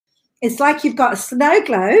It's like you've got a snow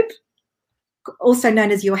globe, also known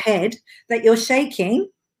as your head, that you're shaking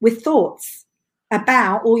with thoughts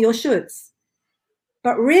about all your shoulds.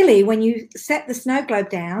 But really, when you set the snow globe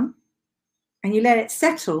down and you let it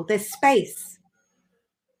settle, there's space.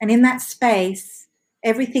 And in that space,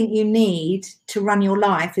 everything you need to run your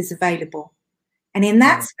life is available. And in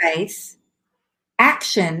that space,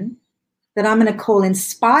 action that I'm going to call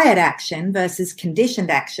inspired action versus conditioned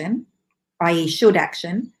action, i.e. should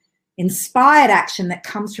action, inspired action that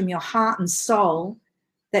comes from your heart and soul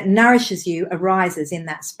that nourishes you arises in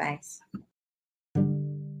that space.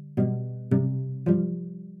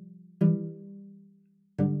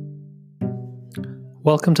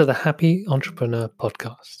 Welcome to the Happy Entrepreneur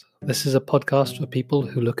Podcast. This is a podcast for people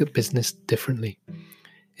who look at business differently.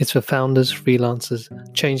 It's for founders, freelancers,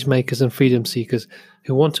 change makers, and freedom seekers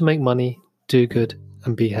who want to make money, do good,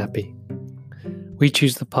 and be happy. We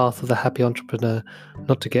choose the path of the happy entrepreneur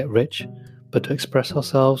not to get rich, but to express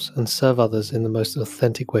ourselves and serve others in the most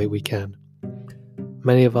authentic way we can.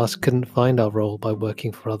 Many of us couldn't find our role by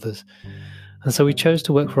working for others, and so we chose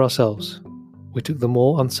to work for ourselves. We took the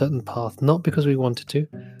more uncertain path, not because we wanted to,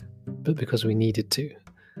 but because we needed to.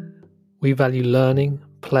 We value learning,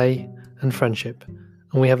 play, and friendship,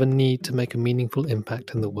 and we have a need to make a meaningful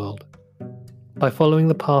impact in the world. By following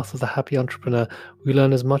the path of the happy entrepreneur, we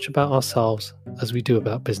learn as much about ourselves as we do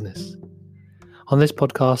about business. On this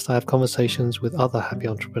podcast, I have conversations with other happy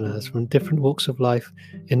entrepreneurs from different walks of life,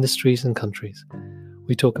 industries, and countries.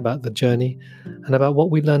 We talk about the journey and about what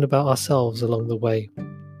we learned about ourselves along the way.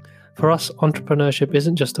 For us, entrepreneurship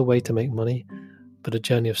isn't just a way to make money, but a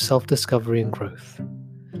journey of self-discovery and growth.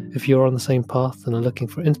 If you're on the same path and are looking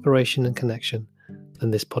for inspiration and connection, then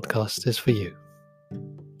this podcast is for you.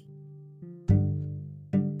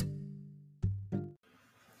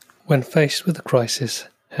 When faced with a crisis,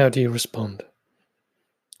 how do you respond?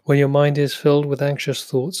 When your mind is filled with anxious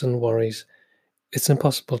thoughts and worries, it's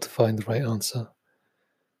impossible to find the right answer.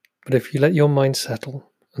 But if you let your mind settle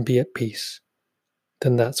and be at peace,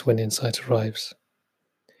 then that's when insight arrives.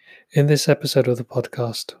 In this episode of the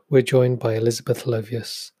podcast, we're joined by Elizabeth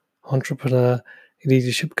Lovius, entrepreneur,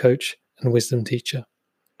 leadership coach, and wisdom teacher.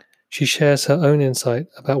 She shares her own insight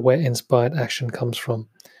about where inspired action comes from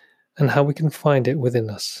and how we can find it within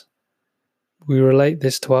us. We relate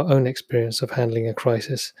this to our own experience of handling a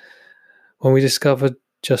crisis when we discovered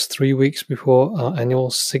just 3 weeks before our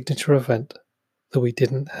annual signature event that we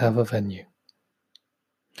didn't have a venue.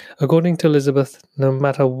 According to Elizabeth, no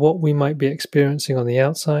matter what we might be experiencing on the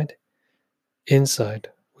outside,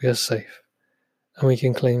 inside we are safe, and we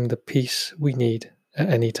can claim the peace we need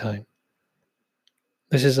at any time.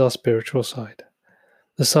 This is our spiritual side,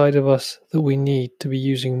 the side of us that we need to be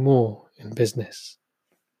using more in business,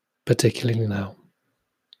 particularly now.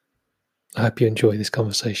 I hope you enjoy this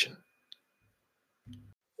conversation.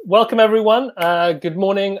 Welcome, everyone. Good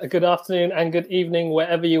morning, good afternoon, and good evening,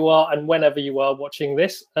 wherever you are and whenever you are watching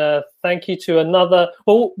this. Thank you to another.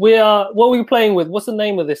 Well, what are we playing with? What's the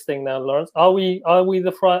name of this thing now, Lawrence? Are we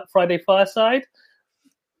the Friday Fireside?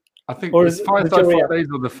 I think it's Fireside Fridays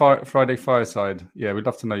or the Friday Fireside. Yeah, we'd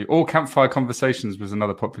love to know you. Or Campfire Conversations was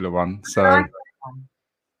another popular one. So,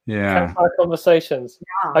 yeah. Campfire Conversations.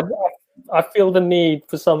 Yeah. I feel the need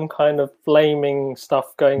for some kind of flaming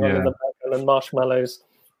stuff going on in the background and marshmallows.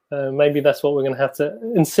 Maybe that's what we're going to have to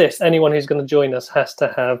insist. Anyone who's going to join us has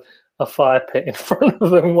to have a fire pit in front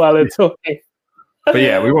of them while they're talking. But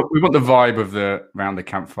yeah, we want the vibe of the around the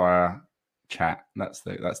campfire chat. That's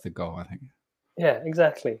the goal, I think. Yeah,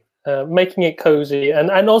 exactly. Making it cozy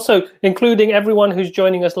and also including everyone who's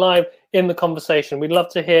joining us live in the conversation. We'd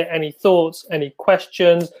love to hear any thoughts, any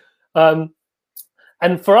questions. And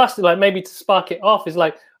for us, like maybe to spark it off, is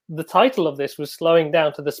like the title of this was Slowing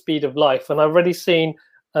Down to the Speed of Life. And I've already seen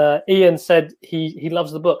Ian said he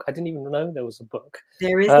loves the book. I didn't even know there was a book.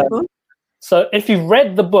 There is a book. So if you've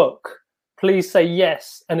read the book, please say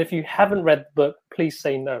yes. And if you haven't read the book, please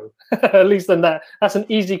say no. At least then that's an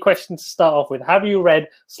easy question to start off with. Have you read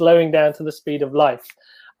Slowing Down to the Speed of Life?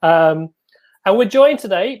 And we're joined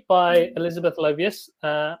today by Elizabeth Lovius.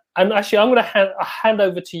 And actually, I'm going to hand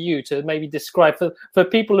over to you to maybe describe for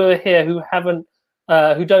people who are here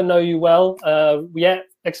who don't know you well yet.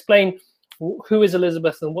 Explain who is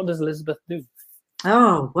Elizabeth and what does Elizabeth do?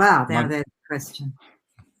 Oh, wow. Now there's a question.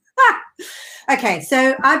 Okay,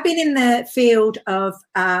 so I've been in the field of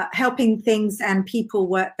helping things and people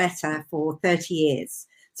work better for 30 years.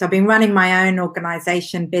 So I've been running my own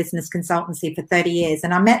organization, business consultancy for 30 years.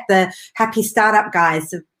 And I met the Happy Startup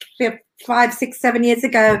guys 5, 6, 7 years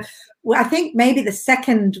ago. I think maybe the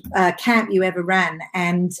second camp you ever ran,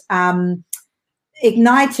 and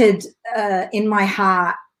ignited in my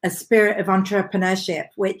heart a spirit of entrepreneurship,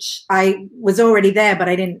 which I was already there, but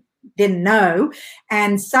I didn't know.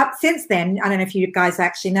 And since then, I don't know if you guys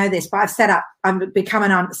actually know this, but I've become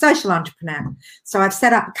a social entrepreneur. So I've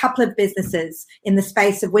set up a couple of businesses in the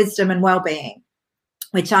space of wisdom and well-being,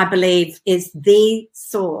 which I believe is the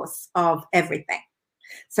source of everything.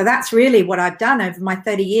 So that's really what I've done over my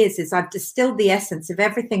 30 years is I've distilled the essence of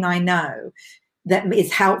everything I know that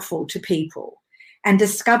is helpful to people, and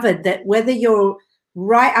discovered that whether you're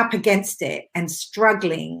right up against it and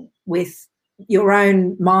struggling with your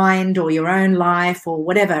own mind or your own life or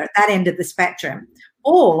whatever at that end of the spectrum,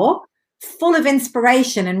 or full of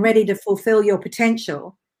inspiration and ready to fulfill your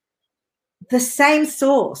potential, the same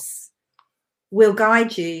source will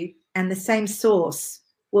guide you, and the same source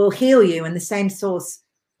will heal you, and the same source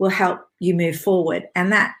will help you move forward.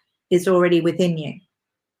 And that is already within you.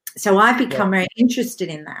 So I've become very interested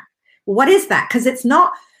in that. What is that? Because it's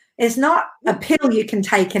not a pill you can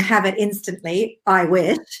take and have it instantly. I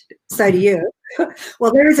wish. So do you.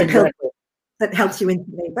 Well, there is a pill that helps you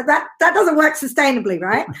instantly, but that doesn't work sustainably,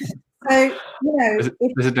 right? So,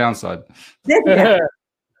 there's a downside.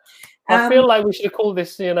 I feel like we should call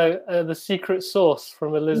this, the secret sauce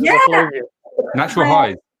from Elizabeth Lovius. Natural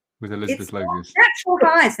highs with Elizabeth Lovius. Natural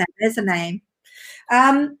highs. There's a name.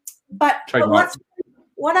 But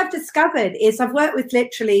what I've discovered is I've worked with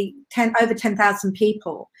literally over 10,000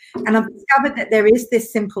 people, and I've discovered that there is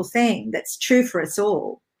this simple thing that's true for us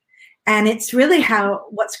all. And it's really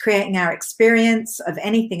what's creating our experience of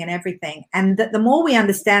anything and everything. And that the more we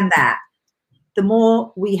understand that, the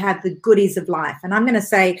more we have the goodies of life. And I'm going to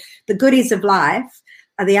say the goodies of life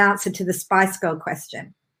are the answer to the Spice Girl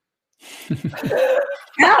question.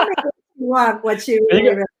 Tell me what you really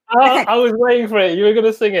okay. I was waiting for it. You were going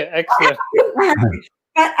to sing it. Excellent.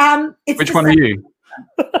 But which one are you?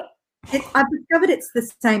 I've discovered it's the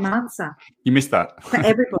same answer. You missed that. For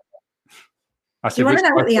everybody. I said, which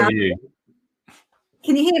Spice Girl are you?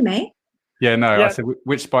 Can you hear me? Yeah, no. Yeah. I said,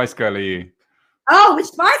 which Spice Girl are you? Oh, which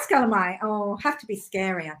Spice Girl am I? Oh, have to be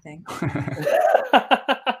scary, I think. A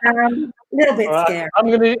little bit scary. I'm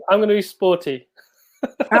gonna be sporty.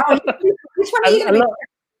 Oh, which one are you going to be?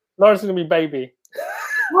 Lauren's going to be baby.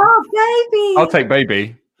 Oh, baby. I'll take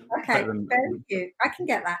baby. Okay, very cute. I can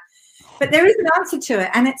get that. But there is an answer to it,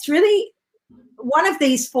 and it's really one of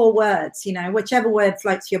these 4 words, whichever word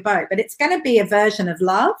floats your boat, but it's going to be a version of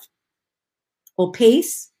love or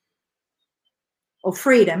peace or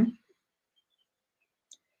freedom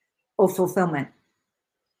or fulfillment.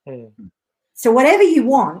 So whatever you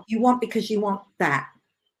want because you want that.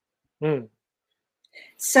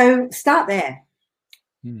 So start there.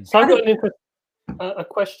 So I've got a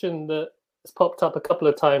question that has popped up a couple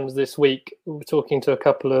of times this week. We're talking to a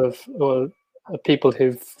couple of people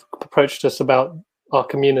who've approached us about our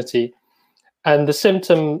community, and the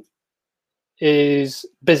symptom is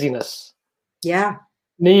busyness. Yeah.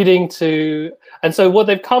 Needing to, and so what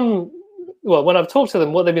they've when I've talked to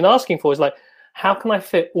them, what they've been asking for is like, how can I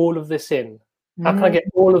fit all of this in? How can I get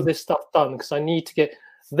all of this stuff done? Because I need to get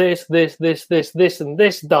this, and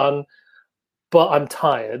this done, but I'm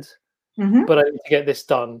tired. But I need to get this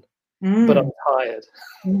done, but I'm tired.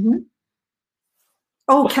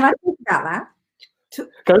 Oh, can I talk about that?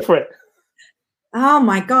 Go for it. Oh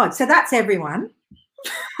my God. So that's everyone.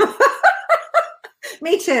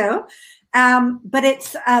 Me too. But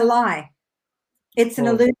it's a lie. It's an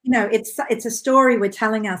illusion. It's a story we're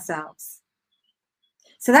telling ourselves.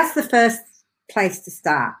 So that's the first place to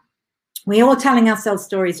start. We're all telling ourselves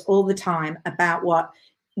stories all the time about what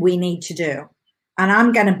we need to do. And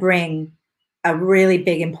I'm going to bring a really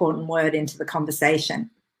big, important word into the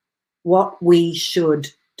conversation. What we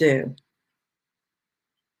should do.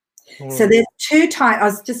 So there's 2 types. I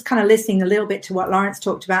was just kind of listening a little bit to what Lawrence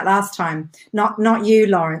talked about last time. Not you,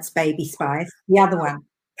 Lawrence, baby Spice. The other one.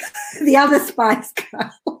 The other Spice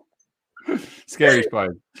Girl. Scary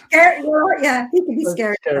Spice. Scary, yeah, he can be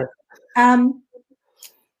scary. I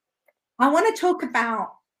want to talk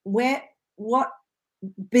about what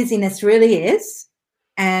busyness really is,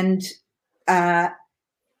 and the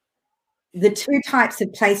 2 types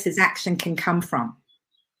of places action can come from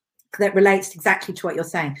that relates exactly to what you're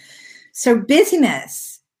saying. So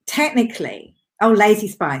busyness, technically, Lazy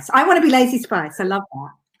Spice. I want to be Lazy Spice. I love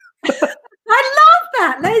that. I love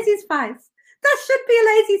that, Lazy Spice. That should be a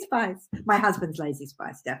Lazy Spice. My husband's Lazy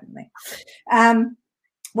Spice, definitely.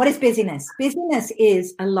 What is busyness? Busyness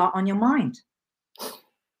is a lot on your mind,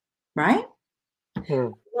 right?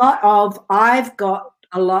 I've got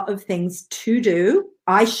a lot of things to do.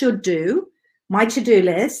 I should do my to-do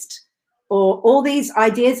list, or all these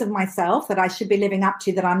ideas of myself that I should be living up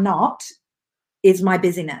to that I'm not, is my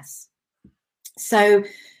busyness. So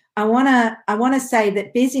I want to say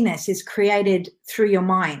that busyness is created through your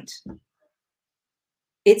mind.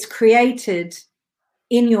 It's created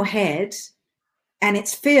in your head, and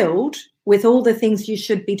it's filled with all the things you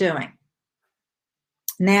should be doing.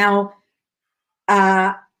 Now,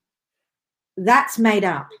 that's made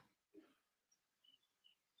up,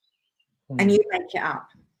 and you make it up.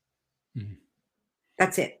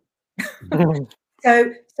 That's it.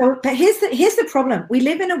 But here's the problem. We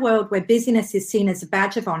live in a world where busyness is seen as a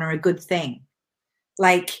badge of honor, a good thing.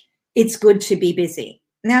 Like, it's good to be busy.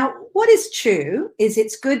 Now, what is true is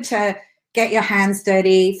it's good to get your hands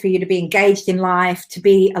dirty, for you to be engaged in life, to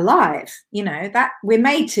be alive. You know, that we're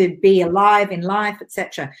made to be alive in life,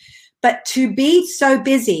 etc. But to be so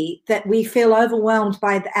busy that we feel overwhelmed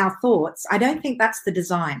by our thoughts, I don't think that's the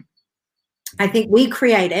design. I think we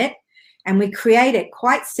create it, and we create it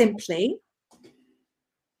quite simply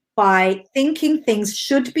by thinking things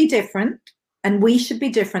should be different, and we should be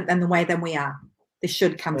different than the way that we are. The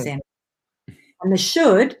should comes in. And the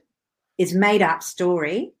should is made up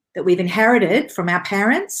story that we've inherited from our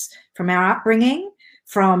parents, from our upbringing,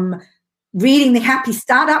 from reading the Happy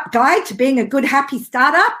Startup Guide to being a good happy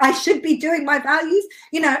startup. I should be doing my values.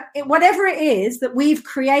 You know, whatever it is that we've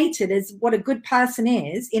created as what a good person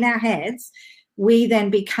is in our heads, we then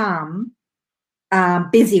become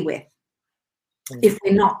busy with, if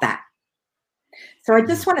we're not that. So I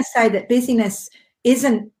just want to say that busyness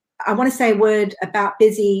isn't, I want to say a word about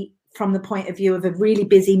busy from the point of view of a really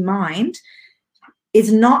busy mind,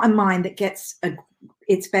 is not a mind that gets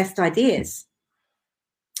its best ideas.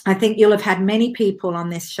 I think you'll have had many people on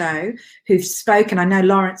this show who've spoken, I know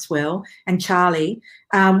Lawrence will, and Charlie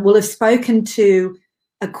will have spoken to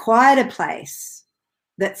a quieter place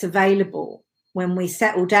that's available when we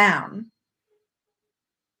settle down,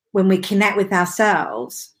 when we connect with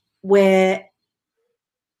ourselves, where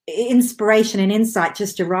inspiration and insight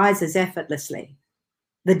just arises effortlessly.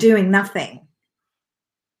 The doing nothing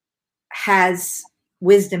has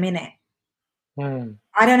wisdom in it.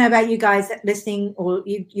 I don't know about you guys listening, or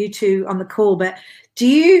you two on the call, but do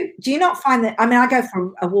you not find that, I mean, I go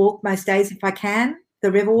for a walk most days if I can,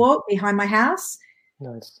 the river walk behind my house.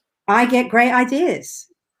 Nice. I get great ideas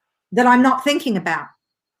that I'm not thinking about.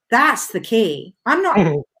 That's the key. I'm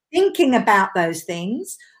not thinking about those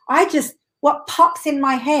things. What pops in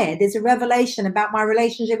my head is a revelation about my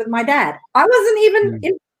relationship with my dad. I wasn't even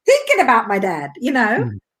thinking about my dad, you know,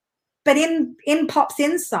 but in pops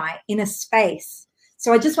insight in a space.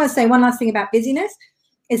 So I just want to say one last thing about busyness.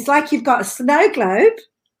 It's like you've got a snow globe,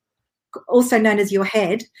 also known as your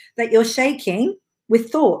head, that you're shaking with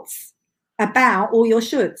thoughts about all your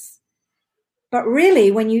shoulds. But really,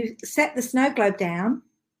 when you set the snow globe down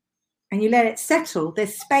and you let it settle,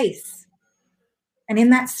 there's space. And in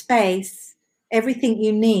that space, everything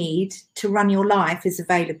you need to run your life is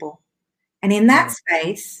available. And in that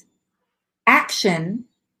space, action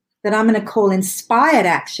that I'm going to call inspired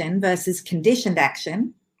action versus conditioned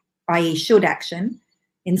action, i.e. should action,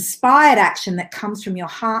 inspired action that comes from your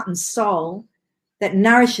heart and soul that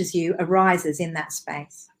nourishes you arises in that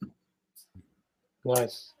space.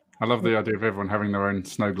 Nice. I love the idea of everyone having their own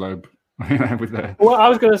snow globe with their... Well, I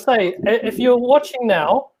was going to say, if you're watching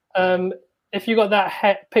now, if you got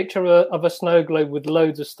that picture of a snow globe with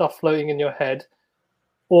loads of stuff floating in your head,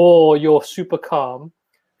 or you're super calm,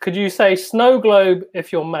 could you say snow globe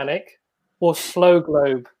if you're manic, or slow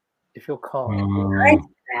globe if you're calm?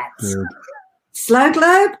 Slow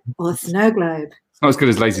globe or snow globe? It's not as good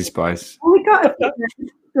as Lazy Spice. Oh, we got it.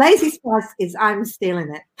 Lazy Spice is, I'm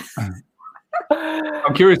stealing it.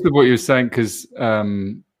 I'm curious with what you were saying, because I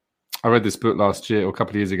read this book last year or a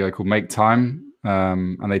couple of years ago called Make Time,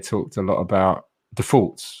 and they talked a lot about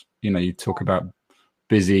defaults. You know, you talk about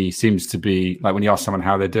busy seems to be like when you ask someone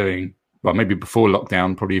how they're doing, well, maybe before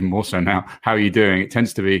lockdown, probably even more so now, how are you doing? It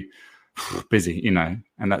tends to be busy, you know,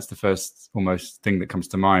 and that's the first almost thing that comes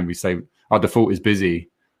to mind. We say our default is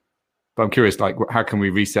busy, but I'm curious, like, how can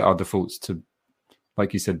we reset our defaults to,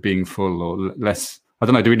 like you said, being full or less? I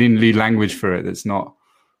don't know. Do we need language for it that's not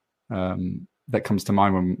that comes to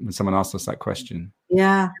mind when someone asks us that question?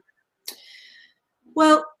 Yeah.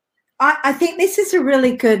 Well, I think this is a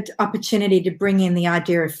really good opportunity to bring in the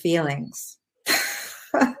idea of feelings,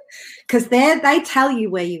 because they tell you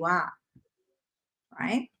where you are,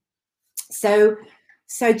 right? So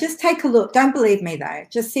just take a look. Don't believe me, though.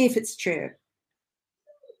 Just see if it's true.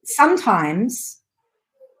 Sometimes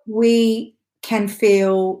we can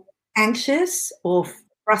feel anxious or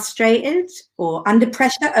frustrated or under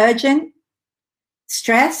pressure, urgent,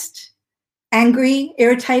 stressed, angry,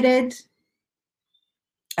 irritated,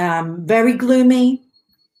 very gloomy,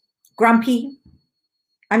 grumpy.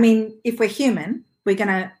 I mean, if we're human, we're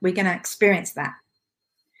gonna experience that.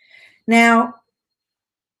 Now,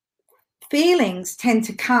 feelings tend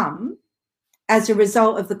to come as a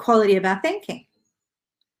result of the quality of our thinking.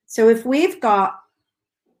 So if we've got,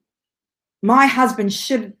 my husband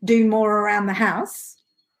should do more around the house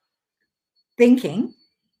thinking,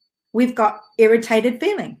 we've got irritated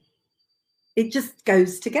feeling. It just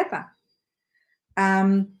goes together.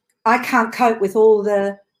 I can't cope with all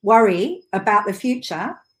the worry about the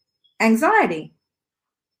future, anxiety.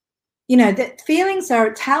 You know, that feelings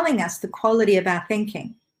are telling us the quality of our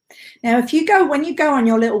thinking. Now, when you go on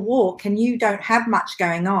your little walk and you don't have much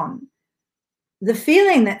going on, the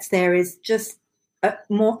feeling that's there is just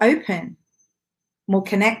more open, more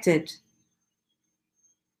connected,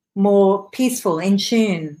 more peaceful, in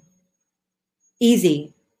tune,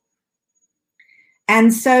 easy.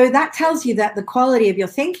 And so that tells you that the quality of your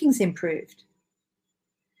thinking's improved.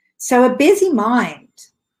 So a busy mind,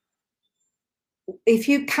 if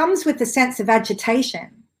it comes with a sense of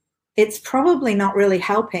agitation, it's probably not really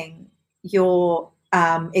helping your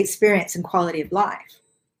experience and quality of life.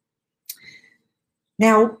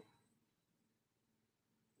 Now,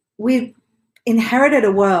 we've inherited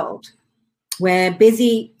a world where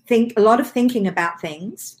a lot of thinking about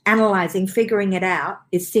things, analyzing, figuring it out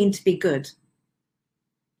is seen to be good.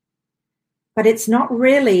 But it's not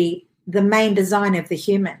really the main design of the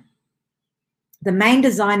human. The main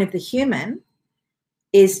design of the human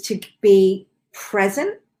is to be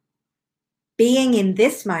present, being in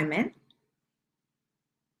this moment,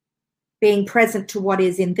 being present to what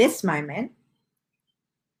is in this moment.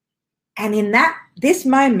 And in this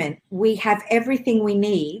moment, we have everything we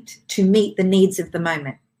need to meet the needs of the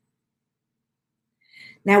moment.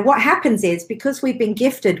 Now, what happens is, because we've been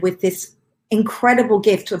gifted with this incredible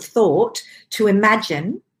gift of thought to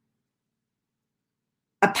imagine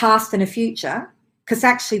a past and a future, because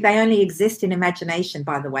actually they only exist in imagination,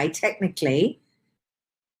 by the way. Technically,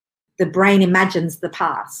 the brain imagines the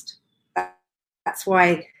past. That's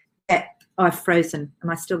why I've frozen. Am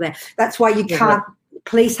I still there? That's why you can't.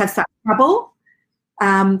 Police have such trouble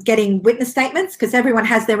getting witness statements, because everyone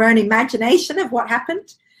has their own imagination of what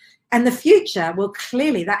happened. And the future, well,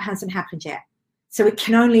 clearly that hasn't happened yet. So it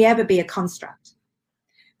can only ever be a construct.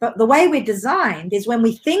 But the way we're designed is, when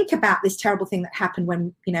we think about this terrible thing that happened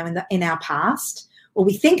when, in our past, or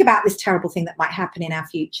we think about this terrible thing that might happen in our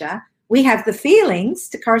future, we have the feelings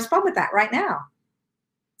to correspond with that right now.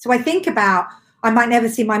 So I think about, I might never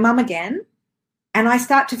see my mum again, and I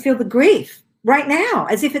start to feel the grief right now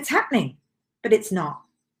as if it's happening, but it's not.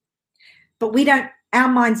 But our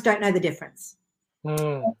minds don't know the difference.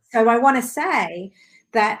 So I want to say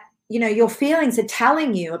that, your feelings are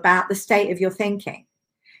telling you about the state of your thinking.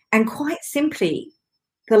 And quite simply,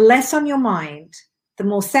 the less on your mind, the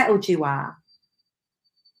more settled you are,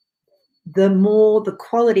 the more the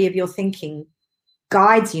quality of your thinking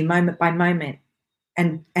guides you moment by moment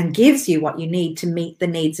and gives you what you need to meet the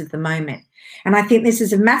needs of the moment. And I think this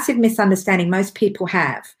is a massive misunderstanding most people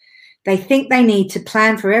have. They think they need to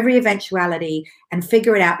plan for every eventuality and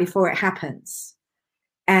figure it out before it happens.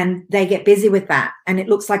 And they get busy with that, and it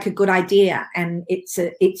looks like a good idea, and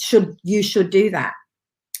you should do that.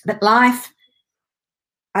 But life,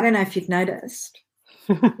 I don't know if you've noticed,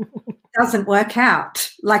 doesn't work out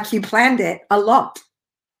like you planned it a lot.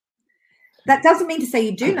 That doesn't mean to say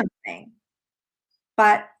you do nothing,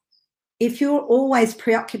 but if you're always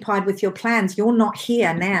preoccupied with your plans, you're not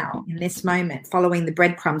here now in this moment, following the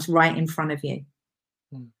breadcrumbs right in front of you.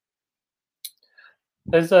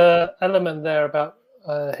 There's an element there about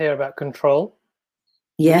control.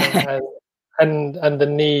 Yeah. And the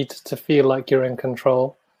need to feel like you're in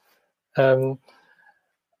control. But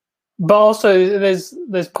also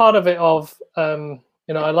there's part of it of, I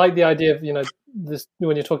like the idea of, this,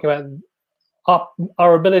 when you're talking about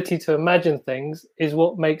our ability to imagine things is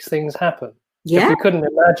what makes things happen. Yeah. If we couldn't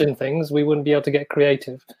imagine things, we wouldn't be able to get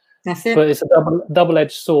creative. That's it. But it's a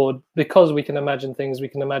double-edged sword. Because we can imagine things, we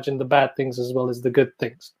can imagine the bad things as well as the good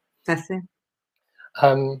things. That's it.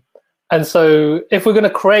 And so if we're going to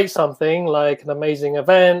create something like an amazing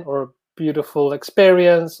event or a beautiful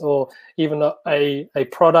experience or even a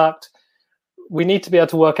product, we need to be able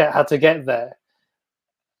to work out how to get there.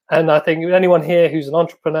 And I think anyone here who's an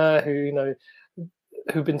entrepreneur,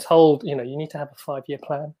 who've been told, you need to have a 5-year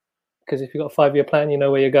plan, because if you've got a 5-year plan, you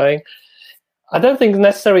know where you're going. I don't think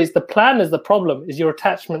necessarily it's the plan is the problem, is your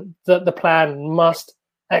attachment that the plan must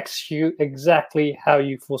execute exactly how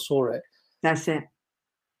you foresaw it. That's it.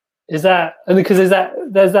 Is that, and because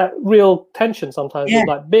there's that real tension sometimes, Yeah.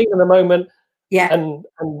 like being in the moment, yeah, and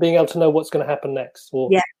being able to know what's going to happen next, or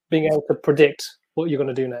being able to predict what you're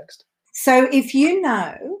going to do next. So if you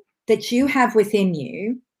know that you have within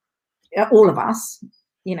you, all of us,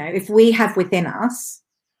 if we have within us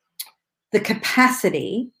the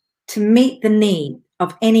capacity to meet the need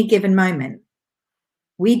of any given moment,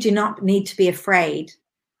 we do not need to be afraid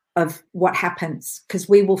of what happens, because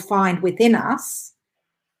we will find within us,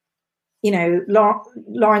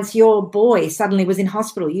 Lawrence, your boy suddenly was in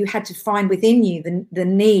hospital. You had to find within you the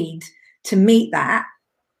need to meet that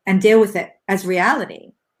and deal with it as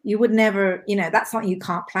reality. You would never, that's something you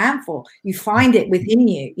can't plan for. You find it within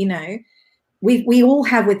you, We all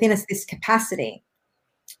have within us this capacity.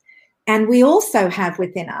 And we also have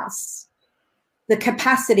within us the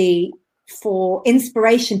capacity for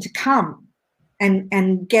inspiration to come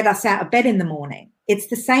and get us out of bed in the morning. It's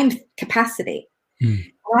the same capacity.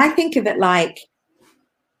 I think of it like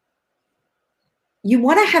you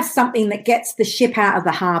want to have something that gets the ship out of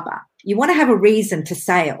the harbor. You want to have a reason to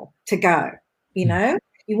sail, to go, You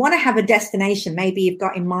want to have a destination. Maybe you've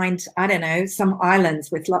got in mind, I don't know, some islands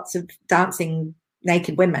with lots of dancing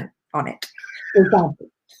naked women on it.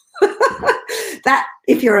 That,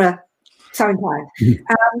 if you're so inclined,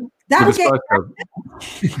 that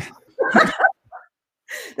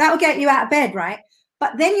will get you out of bed, right?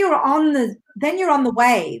 But then you're on the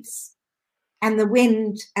waves, and the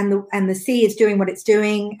wind and the sea is doing what it's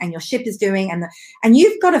doing, and your ship is doing, and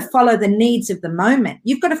you've got to follow the needs of the moment.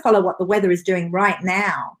 You've got to follow what the weather is doing right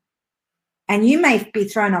now, and you may be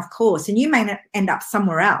thrown off course, and you may end up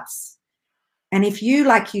somewhere else. And if you,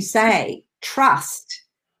 like you say, trust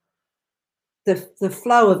the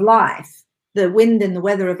flow of life, the wind and the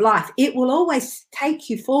weather of life, it will always take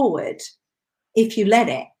you forward if you let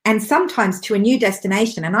it, and sometimes to a new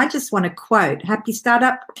destination. And I just want to quote Happy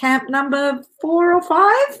Startup Camp number 4 or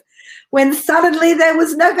 5, when suddenly there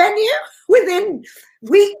was no venue within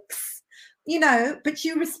weeks, but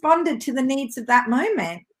you responded to the needs of that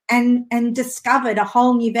moment and discovered a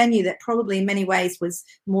whole new venue that probably in many ways was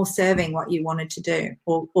more serving what you wanted to do,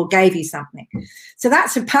 or gave you something. So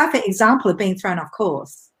that's a perfect example of being thrown off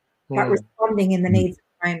course, but responding in the needs of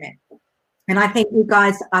the moment. And I think you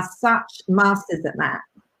guys are such masters at that,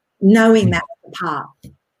 knowing that's the path.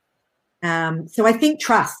 So I think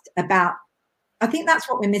I think that's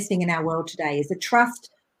what we're missing in our world today, is a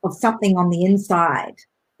trust of something on the inside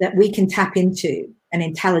that we can tap into, an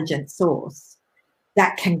intelligent source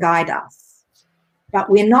that can guide us. But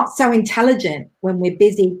we're not so intelligent when we're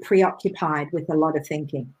busy, preoccupied with a lot of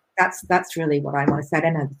thinking. That's really what I want to say. I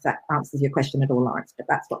don't know if that answers your question at all, Lawrence, but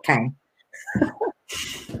that's what came.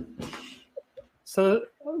 So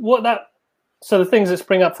the things that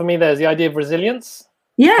spring up for me there is the idea of resilience.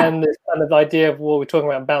 Yeah. And this kind of idea of what we're talking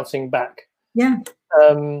about, bouncing back. Yeah.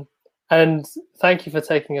 And thank you for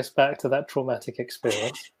taking us back to that traumatic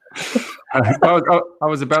experience. I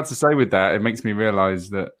was about to say, with that, it makes me realize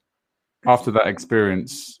that after that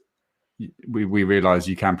experience, we realize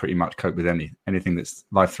you can pretty much cope with anything that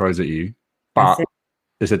life throws at you. But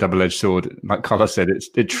it's a double-edged sword. Like Carla said,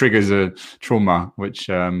 it triggers a trauma, which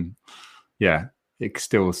it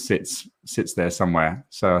still sits there somewhere.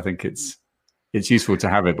 So I think it's useful to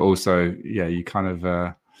have it, but also, you kind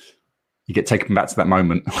of you get taken back to that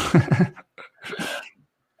moment.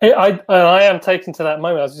 I am taken to that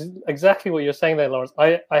moment. Exactly what you're saying there, Lawrence.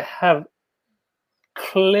 I have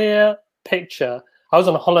clear picture. I was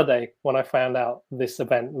on a holiday when I found out this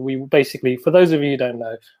event. We basically, for those of you who don't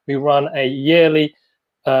know, we run a yearly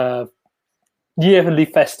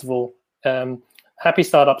festival, Happy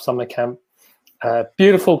Startup Summer Camp.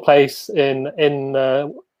 Beautiful place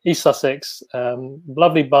in East Sussex,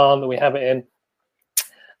 lovely barn that we have it in.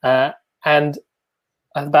 And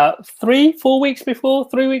about 3 weeks before,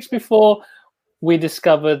 we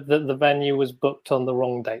discovered that the venue was booked on the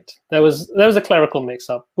wrong date. There was a clerical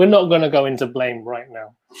mix-up. We're not going to go into blame right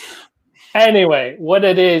now. Anyway, what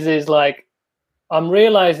it is like, I'm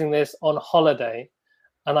realizing this on holiday,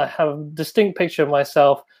 and I have a distinct picture of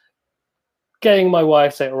myself getting my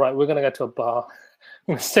wife, say, all right, we're going to go to a bar.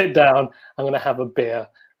 I'm going to sit down. I'm going to have a beer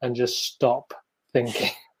and just stop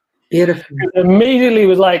thinking. Beautiful. Immediately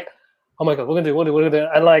was like, oh my God, what are we going to do?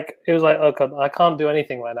 And it was like, oh God, I can't do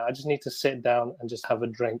anything right now. I just need to sit down and just have a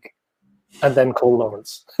drink and then call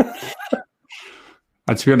Lawrence.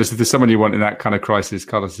 And to be honest, if there's someone you want in that kind of crisis,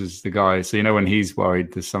 Carlos is the guy. So when he's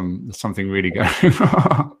worried, there's something really going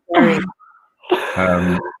wrong.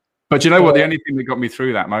 But you know what? The only thing that got me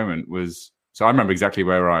through that moment was, so I remember exactly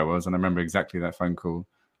where I was, and I remember exactly that phone call.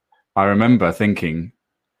 I remember thinking,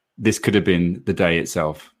 this could have been the day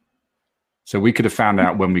itself. So we could have found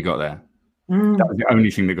out when we got there. That was the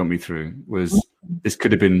only thing that got me through, was this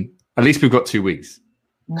could have been, at least we've got 2 weeks.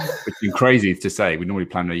 which is crazy to say. We normally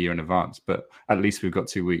plan a year in advance, but at least we've got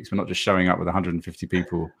 2 weeks. We're not just showing up with 150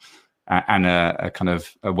 people and a kind of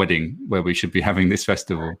a wedding where we should be having this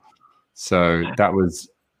festival. So that was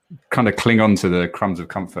kind of cling on to the crumbs of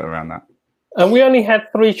comfort around that. And we only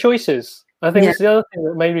had 3 choices. I think it's the other thing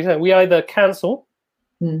that made me think. We either cancel,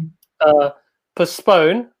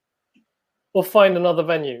 postpone, or find another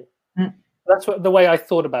venue. That's the way I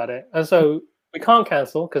thought about it. And so we can't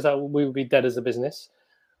cancel because we would be dead as a business.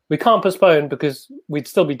 We can't postpone because we'd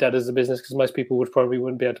still be dead as a business because most people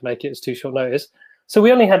wouldn't be able to make it. It's too short notice. So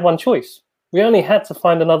we only had one choice. We only had to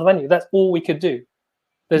find another venue. That's all we could do.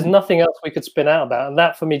 There's nothing else we could spin out about. And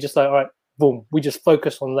that for me, just like, all right, boom, we just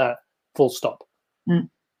focus on that, full stop.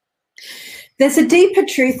 There's a deeper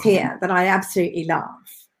truth here that I absolutely love,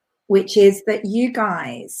 which is that you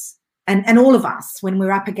guys and all of us, when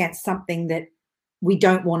we're up against something that we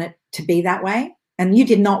don't want it to be that way, and you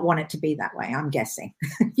did not want it to be that way, I'm guessing.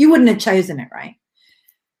 You wouldn't have chosen it, right?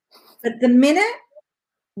 But the minute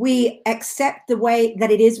we accept the way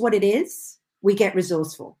that it is what it is, we get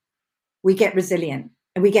resourceful, we get resilient,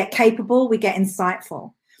 and we get capable, we get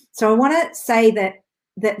insightful. So I want to say that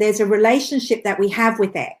there's a relationship that we have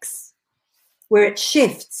with X where it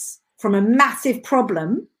shifts from a massive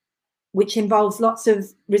problem, which involves lots of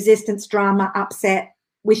resistance, drama, upset,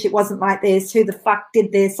 wish it wasn't like this, who the fuck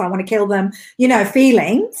did this, I want to kill them,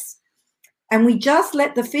 feelings. And we just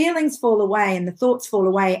let the feelings fall away and the thoughts fall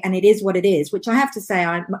away, and it is what it is, which I have to say,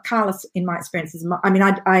 Carlos, in my experience,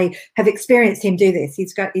 I have experienced him do this.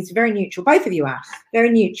 He's very neutral. Both of you are very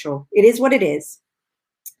neutral. It is what it is.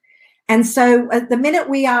 And so at the minute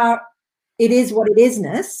we are, it is what it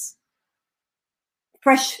isness,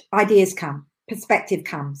 fresh ideas come, perspective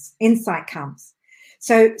comes, insight comes.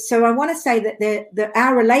 So I want to say that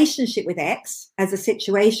our relationship with X as a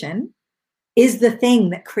situation is the thing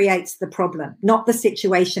that creates the problem, not the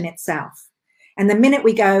situation itself. And the minute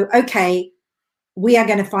we go, okay, we are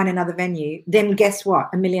going to find another venue, then guess what?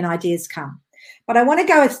 A million ideas come. But I want to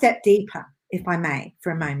go a step deeper, if I may,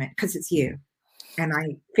 for a moment, because it's you. And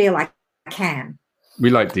I feel like I can. We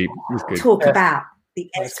like deep. It's good. Talk about the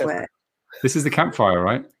X word. This is the campfire,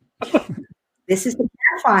 right? This is the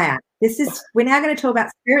campfire. We're now going to talk about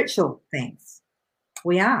spiritual things.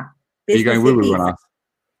 We are. Are you going woo-woo on us?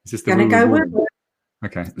 Is this the going to go woo-woo?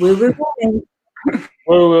 Okay. Woo-woo.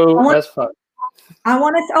 Woo-woo, that's fun. I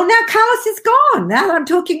want to. Oh, now Carlos is gone. Now that I'm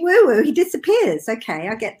talking woo-woo, he disappears. Okay,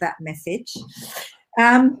 I get that message.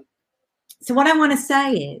 So what I want to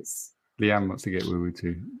say is, Leanne wants to get woo-woo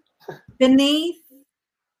too. Beneath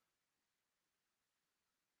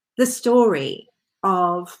the story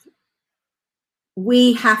of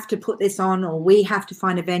we have to put this on, or we have to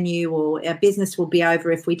find a venue, or our business will be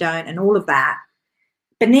over if we don't, and all of that,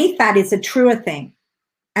 beneath that is a truer thing.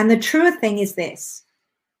 And the truer thing is this: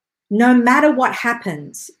 no matter what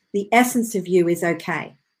happens, the essence of you is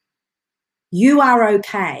okay. You are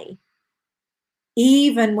okay,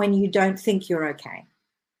 even when you don't think you're okay.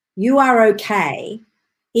 You are okay,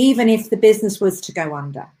 even if the business was to go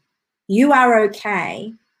under. You are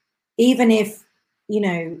okay, even if,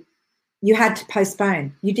 you had to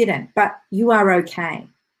postpone. You didn't, but you are okay.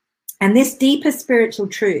 And this deeper spiritual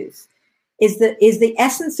truth is the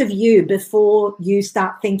essence of you before you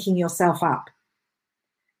start thinking yourself up,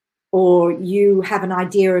 or you have an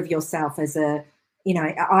idea of yourself as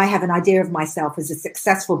I have an idea of myself as a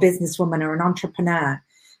successful businesswoman or an entrepreneur.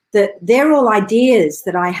 That they're all ideas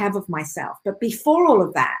that I have of myself. But before all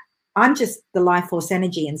of that, I'm just the life force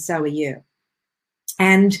energy, and so are you.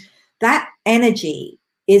 And that energy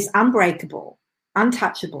is unbreakable,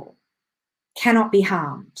 untouchable, cannot be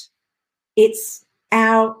harmed. It's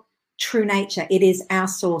our true nature. It is our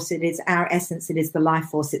source. It is our essence. It is the life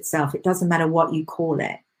force itself. It doesn't matter what you call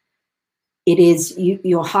it. It is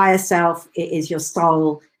your higher self. It is your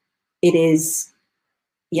soul. It is,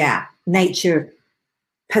 nature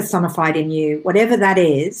personified in you. Whatever that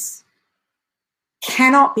is,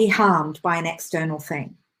 cannot be harmed by an external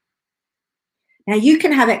thing. Now, you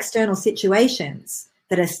can have external situations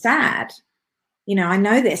that are sad. I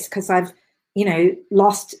know this because I've,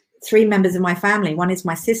 lost 3 members of my family. One is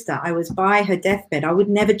my sister. I was by her deathbed. I would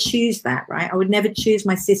never choose that, right? I would never choose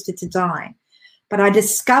my sister to die. But I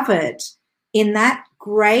discovered in that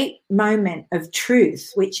great moment of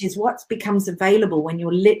truth, which is what becomes available when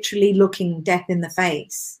you're literally looking death in the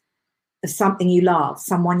face of something you love,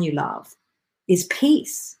 someone you love, is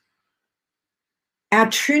peace. Our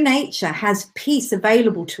true nature has peace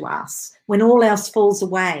available to us when all else falls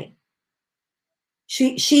away.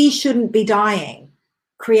 She shouldn't be dying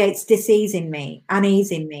creates dis-ease in me,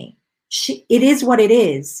 unease in me. It is what it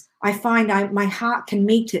is. I find my heart can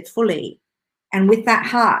meet it fully. And with that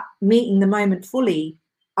heart meeting the moment fully,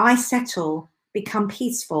 I settle, become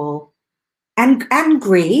peaceful, and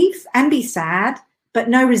grieve and be sad, but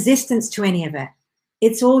no resistance to any of it.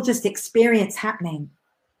 It's all just experience happening.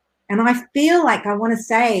 And I feel like I want to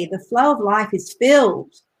say the flow of life is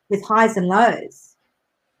filled with highs and lows.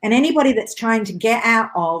 And anybody that's trying to get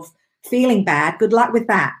out of feeling bad, good luck with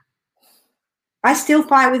that. I still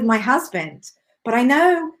fight with my husband, but I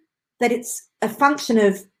know that it's a function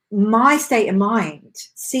of my state of mind,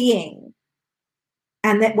 seeing,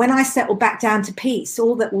 and that when I settle back down to peace,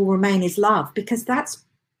 all that will remain is love, because that's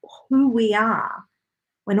who we are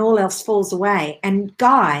when all else falls away. And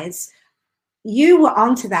guys, you were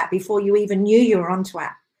onto that before you even knew you were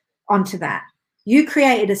onto that. You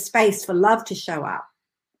created a space for love to show up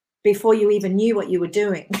before you even knew what you were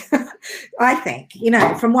doing. I think,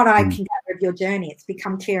 from what I can gather of your journey, it's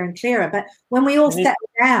become clearer and clearer. But when we all settle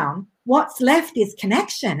down, what's left is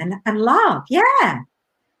connection and love. Yeah.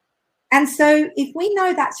 And so if we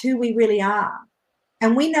know that's who we really are,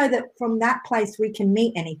 and we know that from that place we can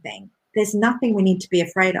meet anything, there's nothing we need to be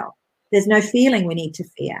afraid of. There's no feeling we need to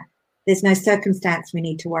fear. There's no circumstance we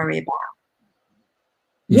need to worry about.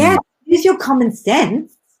 Yeah, use your common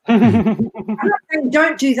sense. I'm not saying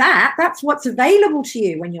don't do that. That's what's available to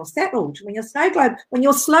you when you're settled, when you're slow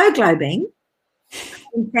globing.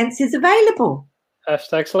 Common sense is available.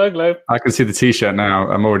 Hashtag slow globe. I can see the t-shirt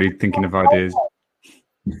now. I'm already thinking of ideas.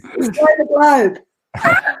 Slow the globe.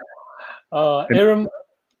 I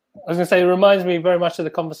was going to say, it reminds me very much of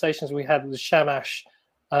the conversations we had with Shamash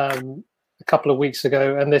a couple of weeks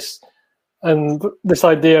ago, and this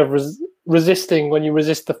idea of resisting. When you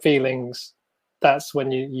resist the feelings, that's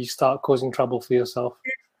when you start causing trouble for yourself.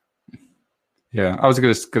 Yeah, I was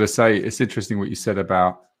going to say, it's interesting what you said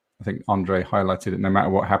about, I think Andre highlighted it, no matter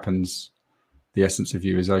what happens, the essence of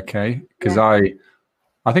you is okay. Because I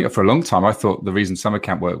think for a long time, I thought the reason summer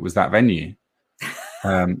camp worked was that venue.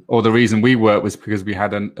 Or the reason we worked was because we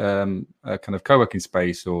had a kind of co-working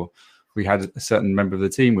space, or we had a certain member of the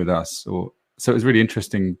team with us. So it was really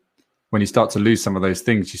interesting when you start to lose some of those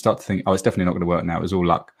things, you start to think, oh, it's definitely not going to work now. It was all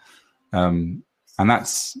luck. And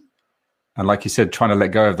like you said, trying to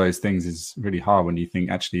let go of those things is really hard when you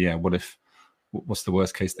think, actually, what's the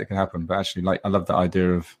worst case that can happen? But actually, I love that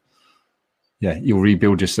idea of, you'll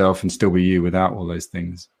rebuild yourself and still be you without all those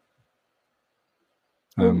things.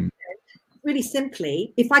 Really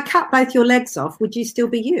simply, if I cut both your legs off, would you still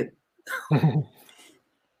be you? Of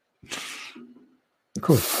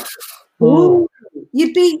course. Ooh,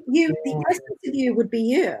 you'd be you. The essence of you would be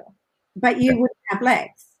you, but you wouldn't have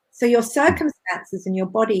legs. So your circumstances and your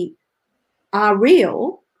body are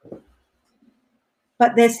real,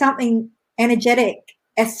 but there's something energetic,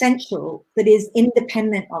 essential, that is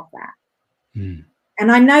independent of that.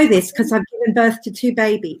 And I know this because I've given birth to 2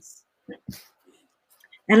 babies.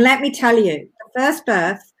 And let me tell you, the first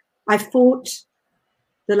birth, I fought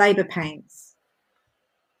the labor pains.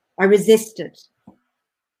 I resisted.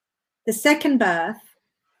 The second birth,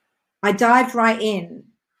 I dived right in,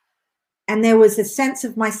 and there was a sense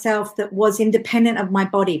of myself that was independent of my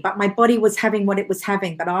body, but my body was having what it was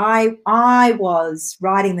having, but I was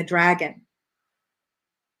riding the dragon.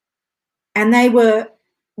 And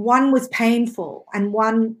one was painful and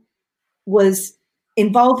one was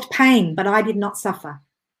involved pain, but I did not suffer.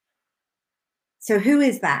 So who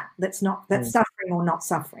is that's suffering or not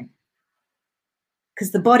suffering?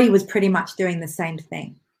 Because the body was pretty much doing the same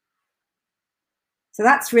thing. So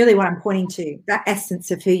that's really what I'm pointing to. That essence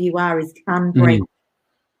of who you are is unbreakable.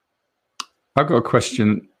 I've got a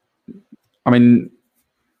question. I mean,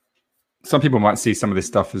 some people might see some of this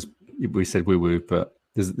stuff as, we said woo-woo, but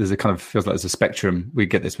there's a kind of, feels like there's a spectrum. We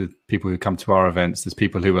get this with people who come to our events. There's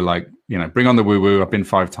people who are like, bring on the woo-woo. I've been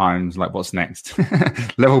 5 times. Like, what's next?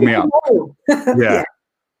 Level me up. Yeah.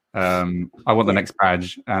 I want the next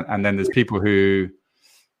badge. And then there's people who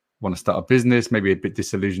want to start a business, maybe a bit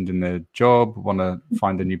disillusioned in their job, want to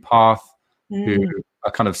find a new path, who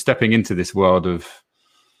are kind of stepping into this world of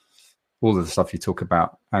all of the stuff you talk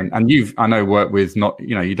about. And you've, I know, worked with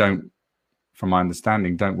you don't, from my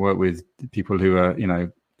understanding, don't work with people who are,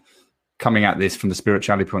 coming at this from the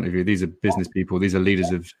spirituality point of view. These are business people. These are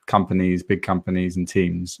leaders of companies, big companies and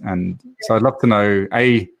teams. And so I'd love to know,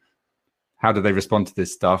 A, how do they respond to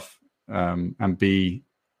this stuff? And B,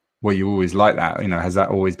 were you always like that? Has that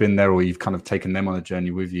always been there, or you've kind of taken them on a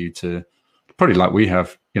journey with you to, probably like we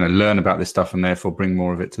have, learn about this stuff and therefore bring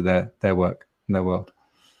more of it to their work and their world?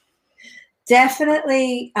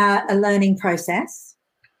 Definitely a learning process.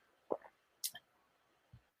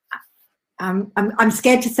 I'm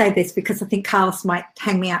scared to say this because I think Carlos might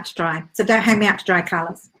hang me out to dry. So don't hang me out to dry,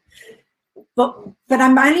 Carlos. But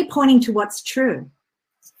I'm only pointing to what's true.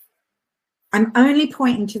 I'm only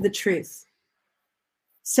pointing to the truth.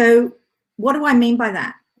 So what do I mean by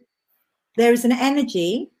that? There is an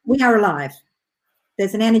energy. We are alive.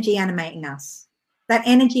 There's an energy animating us. That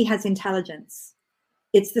energy has intelligence.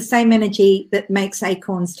 It's the same energy that makes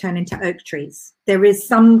acorns turn into oak trees. There is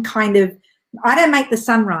some kind of, I don't make the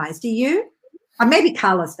sun rise. Do you? Maybe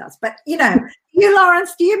Carlos does, but you,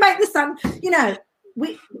 Lawrence, do you make the sun?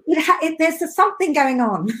 There's something going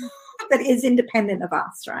on that is independent of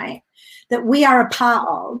us, right? That we are a part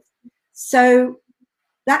of. So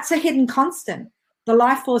that's a hidden constant. The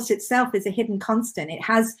life force itself is a hidden constant. It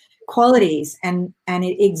has qualities and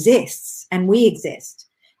it exists, and we exist.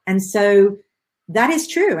 And so that is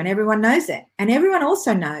true, and everyone knows it. And everyone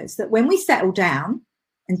also knows that when we settle down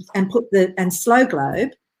and slow globe,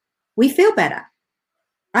 we feel better.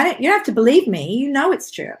 You don't have to believe me. You know it's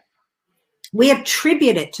true. We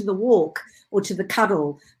attribute it to the walk or to the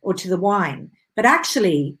cuddle or to the wine, but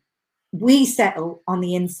actually we settle on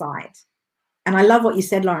the inside. And I love what you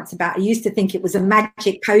said, Lawrence, about I used to think it was a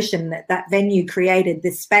magic potion that venue created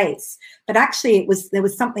this space, but actually there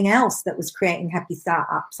was something else that was creating Happy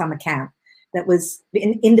Startup Summer Camp that was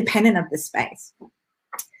independent of the space.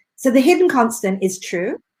 So the hidden constant is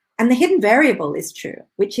true. And the hidden variable is true,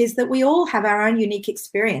 which is that we all have our own unique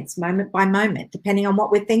experience moment by moment, depending on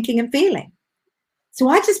what we're thinking and feeling. So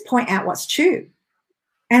I just point out what's true.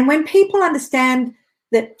 And when people understand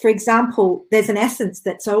that, for example, there's an essence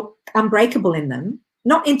that's so unbreakable in them,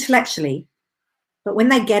 not intellectually, but when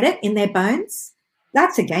they get it in their bones,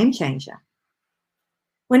 that's a game changer.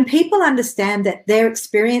 When people understand that their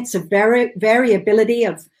experience of variability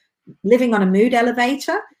of living on a mood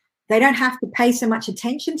elevator, they don't have to pay so much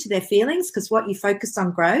attention to their feelings because what you focus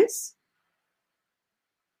on grows.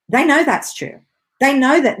 They know that's true. They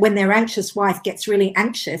know that when their anxious wife gets really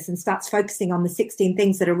anxious and starts focusing on the 16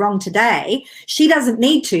 things that are wrong today, she doesn't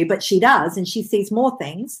need to, but she does, and she sees more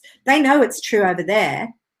things. They know it's true over there.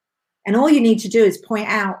 And all you need to do is point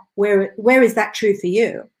out where is that true for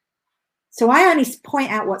you. So I only point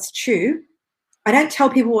out what's true. I don't tell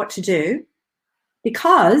people what to do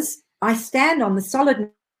because I stand on the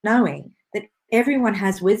solid knowing that everyone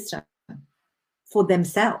has wisdom for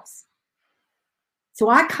themselves. So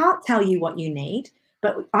I can't tell you what you need,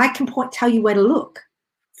 but I can tell you where to look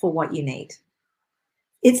for what you need.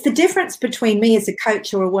 It's the difference between me as a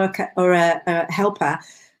coach or a worker or a helper.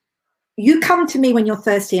 You come to me when you're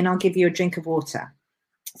thirsty and I'll give you a drink of water.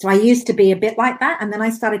 So I used to be a bit like that, and then I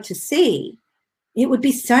started to see it would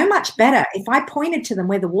be so much better if I pointed to them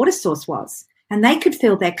where the water source was and they could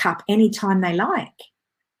fill their cup anytime they like.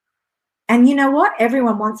 And you know what?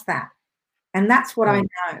 Everyone wants that. And that's what I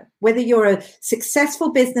know. Whether you're a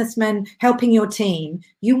successful businessman helping your team,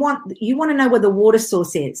 you want to know where the water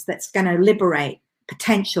source is that's going to liberate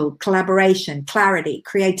potential, collaboration, clarity,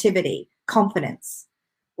 creativity, confidence.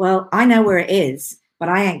 Well, I know where it is, but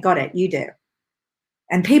I ain't got it. You do.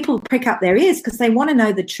 And people prick up their ears because they want to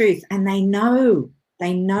know the truth, and they know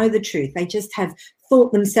the truth. They just have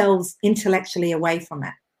thought themselves intellectually away from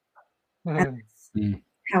it. And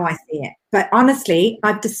how I see it. But honestly,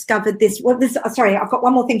 I've discovered this. Sorry, I've got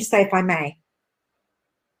one more thing to say, if I may.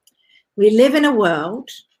 We live in a world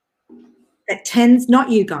that tends, not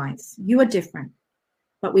you guys, you are different,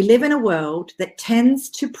 but we live in a world that tends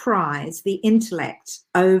to prize the intellect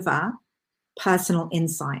over personal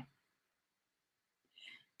insight.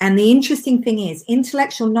 And the interesting thing is,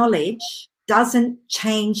 intellectual knowledge doesn't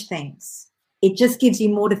change things. It just gives you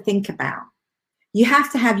more to think about. You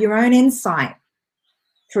have to have your own insight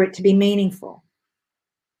for it to be meaningful.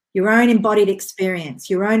 Your own embodied experience,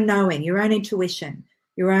 your own knowing, your own intuition,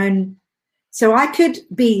 your own. So I could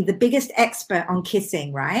be the biggest expert on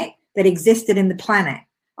kissing, right, that existed in the planet.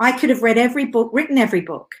 I could have read every book, written every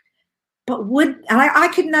book, but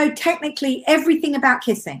I could know technically everything about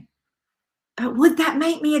kissing. But would that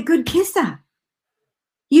make me a good kisser?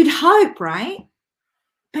 You'd hope, right?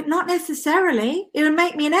 But not necessarily. It would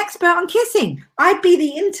make me an expert on kissing. I'd be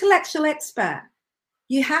the intellectual expert.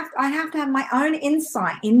 I have to have my own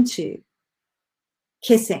insight into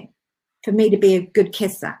kissing for me to be a good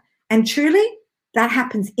kisser. And truly, that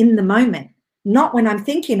happens in the moment, not when I'm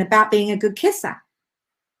thinking about being a good kisser.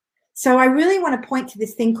 So I really want to point to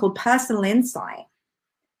this thing called personal insight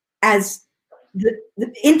as the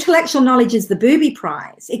intellectual knowledge is the booby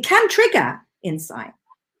prize. It can trigger insight,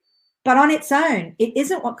 but on its own, it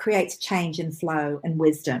isn't what creates change and flow and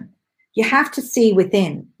wisdom. You have to see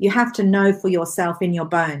within. You have to know for yourself in your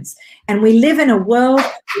bones. And we live in a world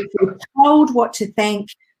where we're told what to think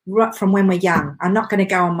right from when we're young. I'm not going to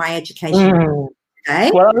go on my education.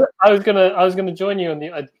 Okay. Well, I was gonna join you on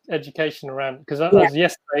the education around, because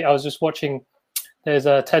yesterday I was just watching. There's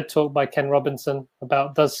a TED talk by Ken Robinson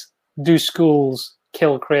about do schools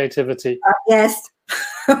kill creativity? Yes.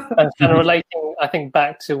 And kind of relating, I think,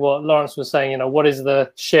 back to what Lawrence was saying. What is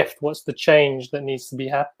the shift? What's the change that needs to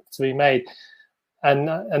be made?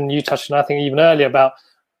 And you touched on, I think, even earlier about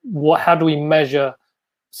how do we measure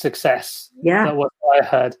success? Yeah. That was what I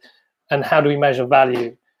heard. And how do we measure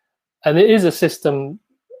value? And it is a system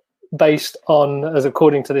based on, as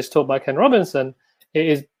according to this talk by Ken Robinson, it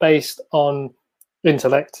is based on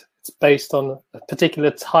intellect. It's based on a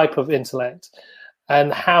particular type of intellect.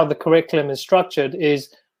 And how the curriculum is structured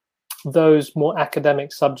is those more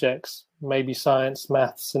academic subjects, maybe science,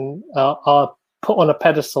 maths, and are put on a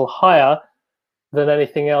pedestal higher than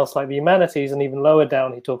anything else, like the humanities, and even lower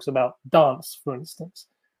down, he talks about dance, for instance.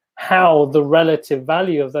 How the relative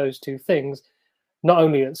value of those two things, not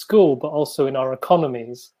only at school, but also in our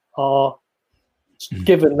economies, are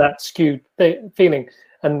given that skewed feeling.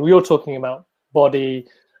 And you're talking about body,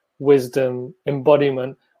 wisdom,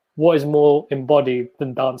 embodiment. What is more embodied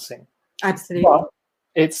than dancing? Absolutely. But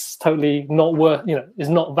it's totally not is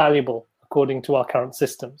not valuable according to our current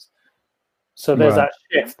systems. So there's that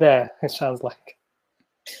shift there, it sounds like.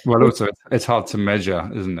 Well, also, it's hard to measure,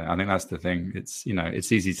 isn't it? I think that's the thing. It's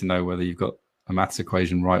easy to know whether you've got a maths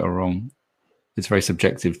equation right or wrong. It's very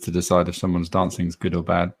subjective to decide if someone's dancing is good or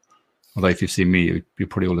bad. Although if you see me, you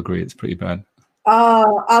probably all agree it's pretty bad.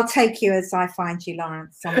 Oh, I'll take you as I find you,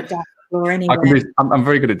 Lawrence, on the dance floor anyway. I'm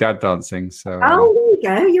very good at dad dancing. So. Oh,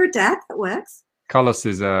 there you go. You're a dad. That works. Carlos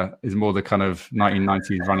is more the kind of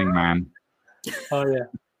 1990s running man. Oh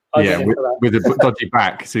yeah. With a dodgy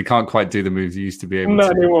back, so he can't quite do the moves he used to be able to.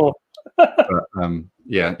 Not anymore. But,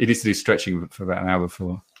 he needs to do stretching for about an hour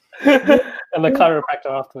before. And the chiropractor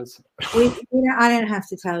afterwards. I don't have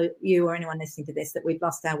to tell you or anyone listening to this that we've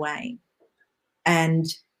lost our way. And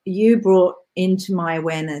you brought into my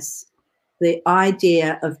awareness the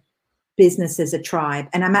idea of business as a tribe.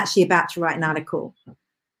 And I'm actually about to write an article.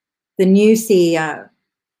 The new CEO,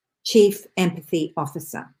 Chief Empathy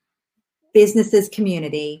Officer. Business as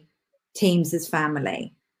community, teams as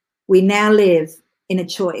family. We now live in a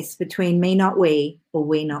choice between me, not we, or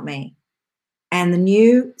we, not me. And the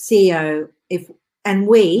new CEO, and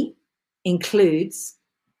we includes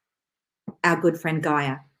our good friend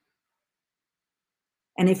Gaia.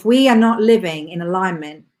 And if we are not living in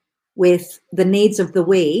alignment with the needs of the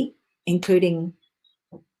we, including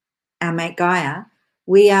our mate Gaia,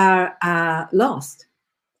 we are lost.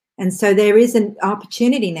 And so there is an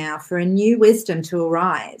opportunity now for a new wisdom to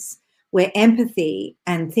arise, where empathy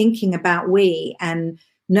and thinking about we and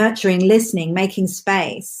nurturing, listening, making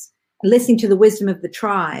space, listening to the wisdom of the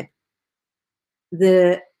tribe,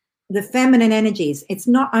 the feminine energies, it's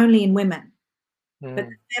not only in women, but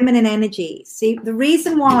the feminine energy. See, the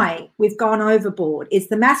reason why we've gone overboard is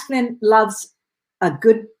the masculine loves a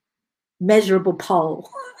good measurable pole.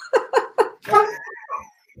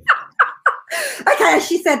 Okay,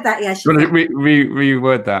 she said that. Yeah,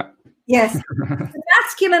 reword that. Yes, the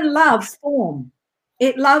masculine loves form.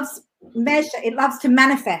 It loves measure. It loves to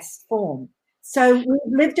manifest form. So we've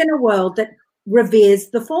lived in a world that reveres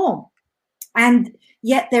the form, and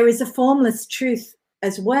yet there is a formless truth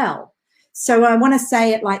as well. So I want to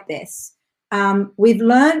say it like this: we've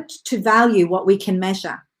learned to value what we can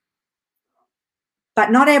measure,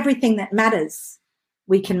 but not everything that matters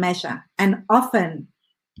we can measure, and often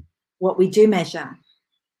what we do measure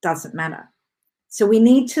doesn't matter. So we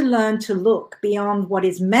need to learn to look beyond what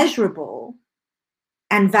is measurable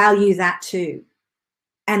and value that too.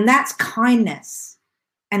 And that's kindness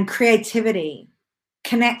and creativity,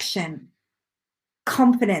 connection,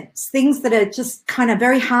 confidence, things that are just kind of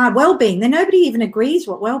very hard. Well-being, then nobody even agrees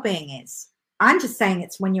what well-being is. I'm just saying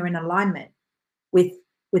it's when you're in alignment with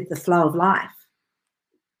the flow of life.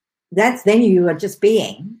 Then you are just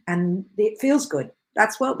being, and it feels good.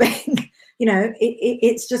 That's well-being.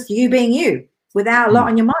 It's just you being you without a lot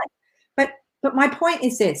on your mind. But my point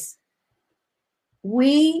is this: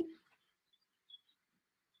 we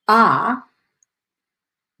are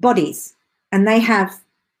bodies, and they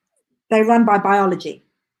run by biology,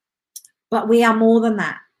 but we are more than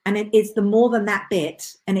that. And it is the more than that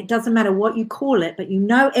bit, and it doesn't matter what you call it, but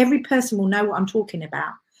every person will know what I'm talking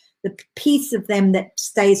about. The piece of them that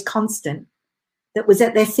stays constant, that was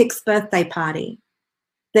at their 6th birthday party,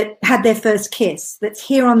 that had their first kiss, that's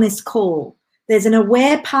here on this call. There's an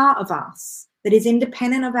aware part of us that is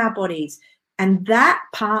independent of our bodies, and that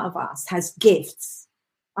part of us has gifts.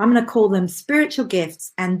 I'm going to call them spiritual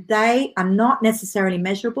gifts, and they are not necessarily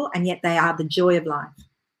measurable, and yet they are the joy of life.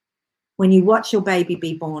 When you watch your baby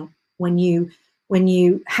be born, when you when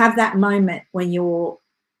you have that moment when you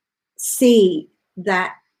see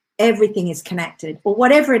that everything is connected, or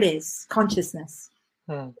whatever it is, consciousness.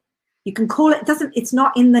 You can call it, it's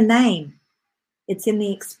not in the name, it's in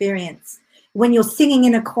the experience. When you're singing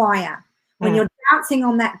in a choir, when you're dancing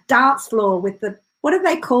on that dance floor with the, what are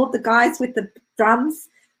they called, the guys with the drums,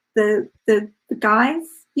 the guys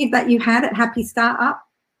that you had at Happy Startup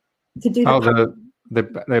to do the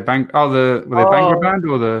Bangla band,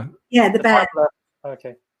 or the band.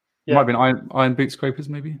 Okay. Yeah. Might have been Iron Boot Scrapers,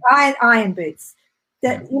 maybe. Iron Boots.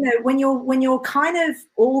 That you know, when you're kind of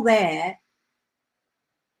all there,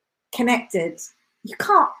 connected, you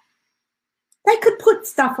can't. They could put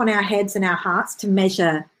stuff on our heads and our hearts to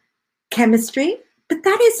measure chemistry, but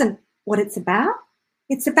that isn't what it's about.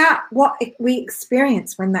 It's about what we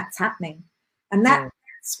experience when that's happening, and that's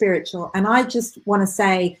spiritual. And I just want to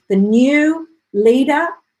say the new leader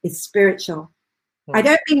is spiritual. I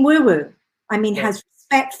don't mean woo-woo. I mean has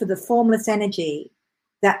respect for the formless energy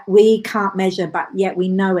that we can't measure, but yet we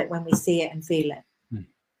know it when we see it and feel it.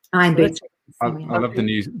 I love the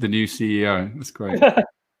new CEO. That's great.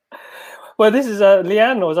 Well, this is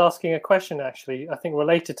Leanne was asking a question, actually, I think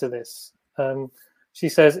related to this. She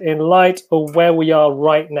says, in light of where we are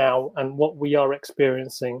right now and what we are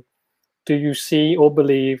experiencing, do you see or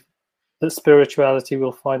believe that spirituality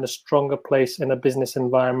will find a stronger place in a business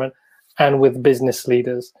environment and with business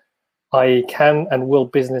leaders? I.e., can and will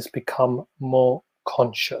business become more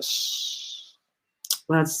conscious?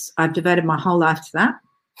 Well, I've devoted my whole life to that.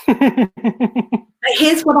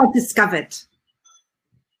 Here's what I've discovered.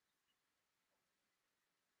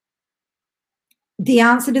 The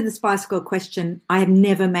answer to the Spice Girl question, I have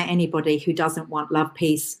never met anybody who doesn't want love,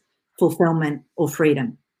 peace, fulfillment, or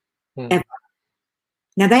freedom, ever.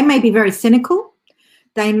 Now, they may be very cynical.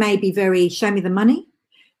 They may be very show me the money.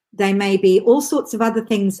 They may be all sorts of other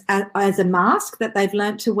things as a mask that they've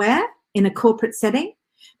learned to wear in a corporate setting.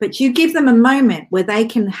 But you give them a moment where they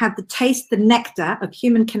can have the nectar of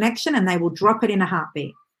human connection, and they will drop it in a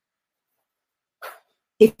heartbeat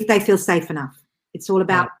if they feel safe enough. It's all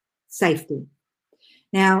about safety.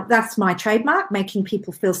 Now, that's my trademark, making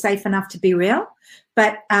people feel safe enough to be real.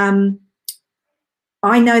 But I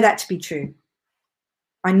know that to be true.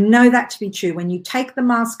 I know that to be true. When you take the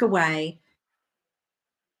mask away,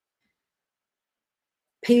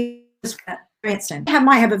 people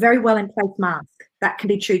might have a very well in place mask. That can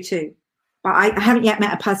be true too. But I haven't yet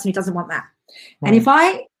met a person who doesn't want that. And if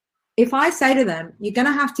I say to them, you're going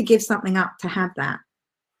to have to give something up to have that,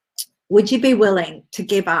 would you be willing to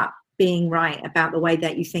give up being right about the way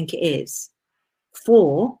that you think it is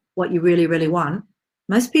for what you really, really want?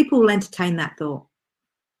 Most people will entertain that thought.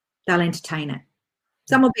 They'll entertain it.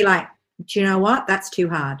 Some will be like, do you know what? That's too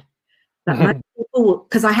hard. But most people will,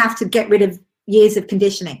 because I have to get rid of years of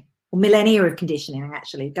conditioning, or millennia of conditioning,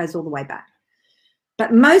 actually. It goes all the way back.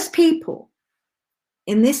 But most people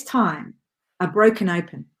in this time are broken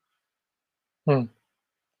open.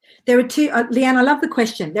 There are two, Leanne, I love the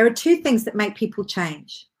question. There are two things that make people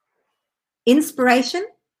change. Inspiration,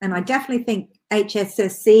 and I definitely think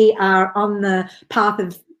HSSC are on the path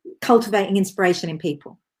of cultivating inspiration in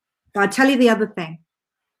people. But I'll tell you the other thing,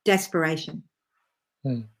 desperation.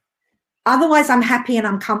 Otherwise, I'm happy and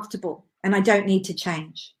I'm comfortable and I don't need to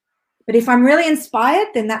change. But if I'm really inspired,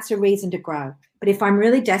 then that's a reason to grow. But if I'm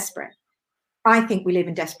really desperate, I think we live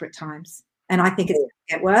in desperate times. And I think it's going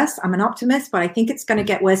to get worse. I'm an optimist, but I think it's going to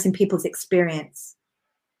get worse in people's experience.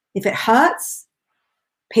 If it hurts,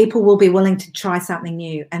 people will be willing to try something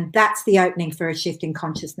new. And that's the opening for a shift in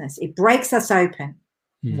consciousness. It breaks us open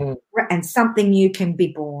and something new can be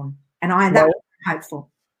born. And that's hopeful.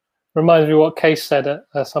 Reminds me of what Case said at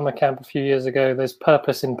a summer camp a few years ago. There's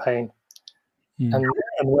purpose in pain. And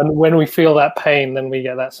when we feel that pain, then we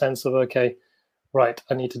get that sense of, okay, right,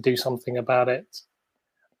 I need to do something about it.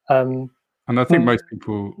 And I think most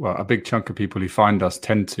people, well, a big chunk of people who find us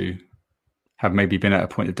tend to have maybe been at a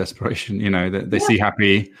point of desperation. You know, they see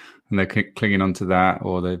happy and they're clinging onto that,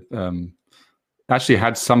 or they've actually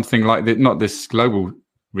had something like that, not this global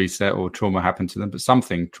reset or trauma happened to them, but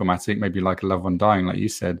something traumatic, maybe like a loved one dying, like you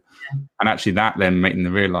said. And actually that then making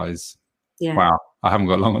them realize, wow, I haven't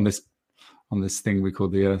got long on this thing we call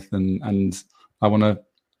the earth, and I want to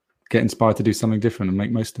get inspired to do something different and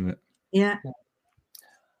make most of it. Yeah.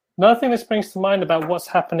 Another thing that springs to mind about what's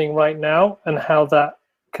happening right now and how that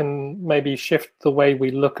can maybe shift the way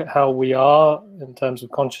we look at how we are in terms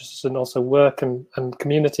of consciousness and also work and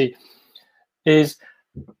community is,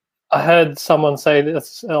 I heard someone say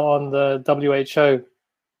this on the WHO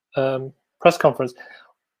press conference,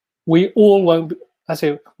 we won't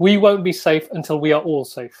be safe until we are all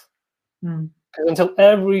safe. Because until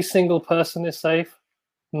every single person is safe,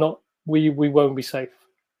 we won't be safe.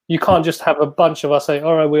 You can't just have a bunch of us say,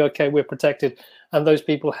 all right, we're okay, we're protected, and those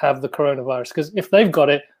people have the coronavirus. Because if they've got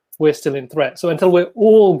it, we're still in threat. So until we're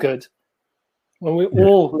all good, when we're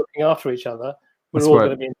all looking after each other, we're all going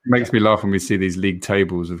to be in threat. Makes me laugh when we see these league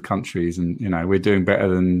tables of countries and, we're doing better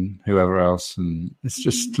than whoever else. And it's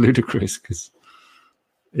just ludicrous because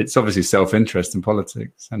it's obviously self-interest in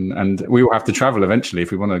politics. And we will have to travel eventually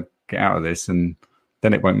if we want to get out of this. And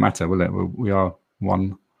then it won't matter, will it? We are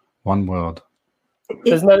one world.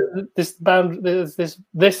 There's no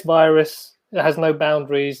this virus has no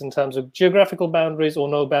boundaries in terms of geographical boundaries or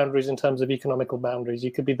no boundaries in terms of economical boundaries.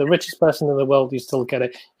 You could be the richest person in the world, you still get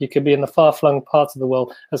it. You could be in the far-flung parts of the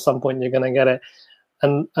world, at some point you're going to get it.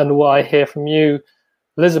 And what I hear from you,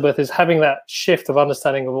 Elizabeth, is having that shift of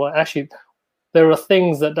understanding of what actually there are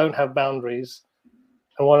things that don't have boundaries,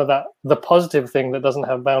 and one of the positive thing that doesn't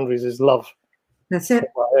have boundaries is love. That's it.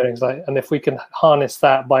 And if we can harness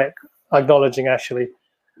that by acknowledging actually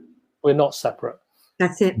we're not separate.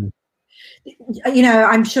 That's it.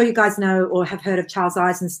 I'm sure you guys know or have heard of Charles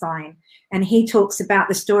Eisenstein, and he talks about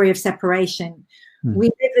the story of separation. We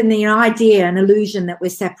live in the idea and illusion that we're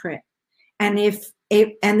separate, and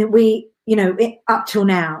up till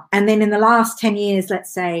now, and then in the last 10 years,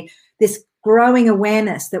 let's say, this growing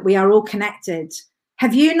awareness that we are all connected.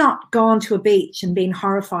 Have you not gone to a beach and been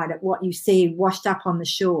horrified at what you see washed up on the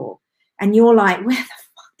shore, and you're like, where the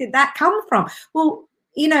fuck did that come from? Well,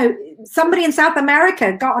 somebody in South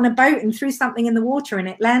America got on a boat and threw something in the water and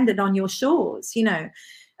it landed on your shores. I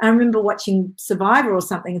remember watching Survivor or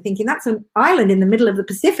something and thinking that's an island in the middle of the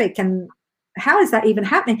Pacific, and how is that even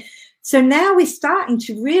happening? So now we're starting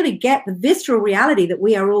to really get the visceral reality that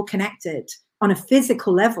we are all connected on a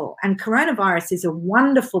physical level, and coronavirus is a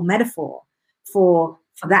wonderful metaphor for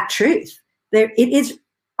that truth. It is.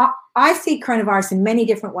 I see coronavirus in many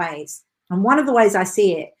different ways, and one of the ways I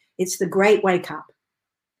see it, it's the great wake up.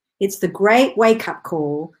 It's the great wake-up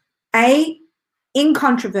call,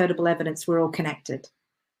 incontrovertible evidence we're all connected.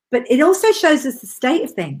 But it also shows us the state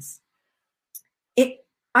of things.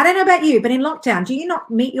 I don't know about you, but in lockdown, do you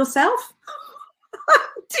not meet yourself?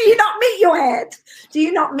 Do you not meet your head? Do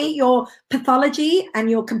you not meet your pathology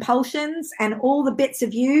and your compulsions and all the bits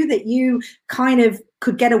of you that you kind of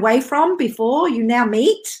could get away from before you now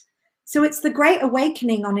meet? So it's the great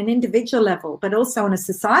awakening on an individual level, but also on a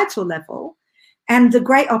societal level. And the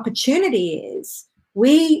great opportunity is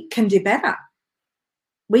we can do better.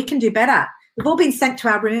 We can do better. We've all been sent to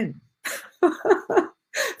our room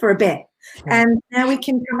for a bit, and now we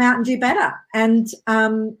can come out and do better. And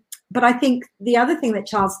but I think the other thing that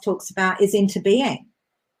Charles talks about is interbeing.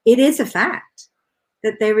 It is a fact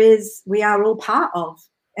that we are all part of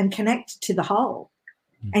and connected to the whole.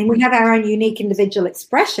 And we have our own unique individual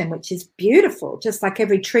expression, which is beautiful, just like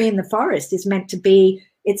every tree in the forest is meant to be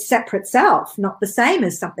its separate self, not the same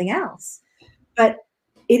as something else. But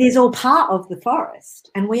it is all part of the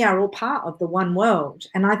forest, and we are all part of the one world.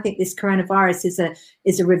 And I think this coronavirus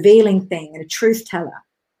is a revealing thing and a truth teller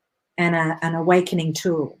and an awakening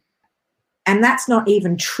tool. And that's not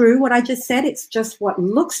even true, what I just said. It's just what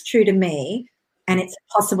looks true to me, and it's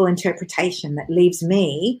a possible interpretation that leaves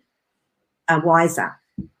me wiser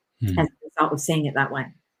as a result of seeing it that way.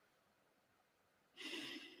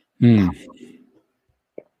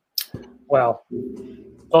 Wow,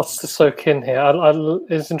 lots to soak in here.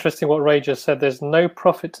 It's interesting what Ray just said. There's no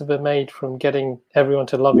profit to be made from getting everyone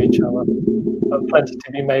to love each other, but plenty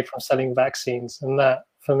to be made from selling vaccines. And that,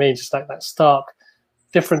 for me, just like that stark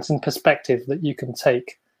difference in perspective that you can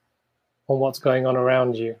take on what's going on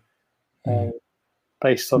around you,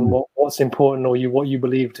 based on what's important or what you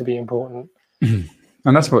believe to be important.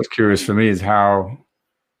 And that's what's curious for me, is how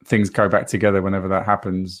things go back together whenever that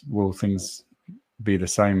happens. Will things be the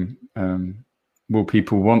same? Will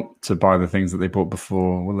people want to buy the things that they bought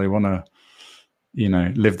before? Will they want to,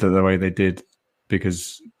 live the way they did?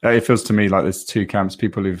 Because it feels to me like there's two camps: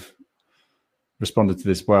 people who've responded to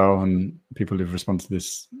this well, and people who've responded to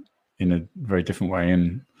this in a very different way.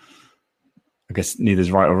 And I guess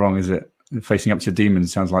neither's right or wrong, is it? Facing up to your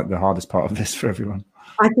demons sounds like the hardest part of this for everyone.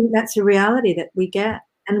 I think that's a reality that we get,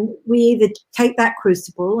 and we either take that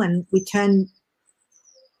crucible and we turn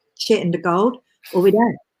shit into gold, or we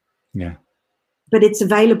don't. Yeah. But it's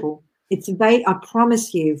available. I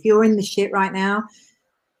promise you, if you're in the shit right now,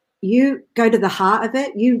 you go to the heart of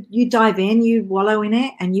it, you dive in, you wallow in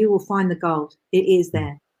it, and you will find the gold. It is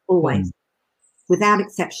there, always, without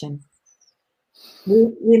exception.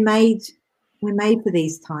 We're made for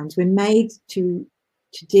these times. We're made to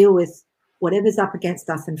deal with whatever's up against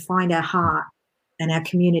us and find our heart and our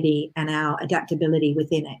community and our adaptability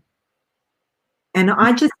within it. And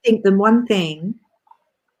I just think the one thing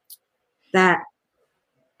that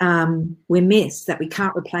we miss, that we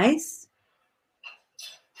can't replace,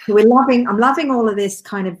 I'm loving all of this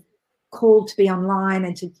kind of call to be online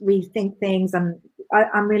and to rethink things. I'm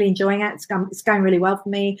really enjoying it. It's going really well for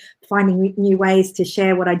me, finding new ways to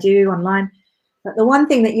share what I do online. But the one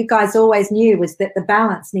thing that you guys always knew was that the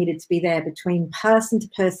balance needed to be there between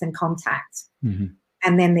person-to-person contact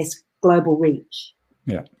and then this global reach.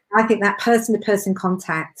 Yeah, I think that person-to-person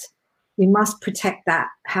contact, we must protect that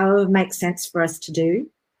however makes sense for us to do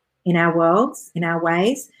in our worlds, in our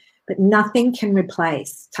ways, but nothing can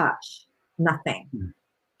replace touch. Nothing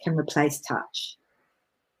can replace touch.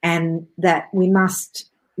 And that we must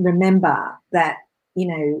remember that,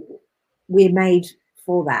 we're made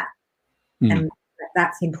for that. And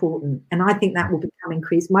that's important. And I think that will become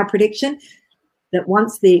increased. My prediction, that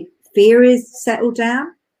once the fear is settled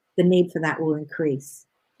down, the need for that will increase.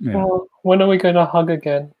 Yeah. Well, when are we going to hug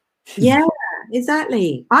again? Yeah,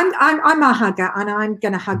 exactly. I'm a hugger, and I'm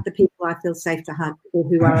going to hug the people I feel safe to hug, or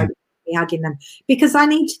who are hugging them, because I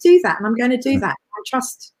need to do that, and I'm going to do that. I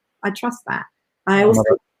trust that. I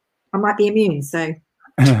might be immune. So,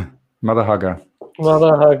 mother hugger.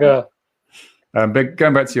 But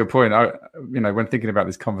going back to your point, when thinking about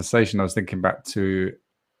this conversation, I was thinking back to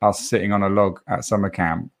us sitting on a log at summer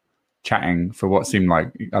camp, chatting for what seemed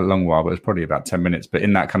like a long while, but it was probably about 10 minutes. But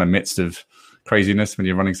in that kind of midst of craziness, when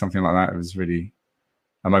you're running something like that, it was really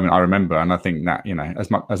a moment I remember. And I think that,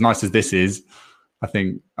 as nice as this is, I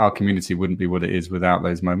think our community wouldn't be what it is without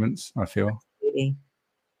those moments, I feel. Absolutely.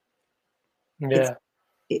 Yeah.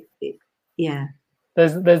 Yeah.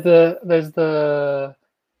 There's the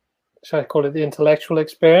should I call it the intellectual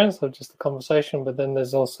experience of just the conversation, but then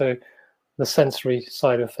there's also the sensory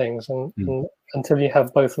side of things, and until you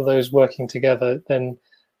have both of those working together, then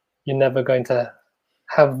you're never going to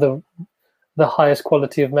have the highest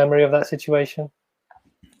quality of memory of that situation.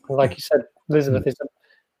 And like you said, Elizabeth,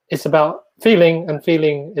 it's about feeling, and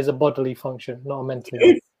feeling is a bodily function, not a mental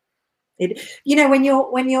one. When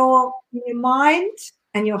your mind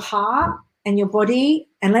and your heart and your body,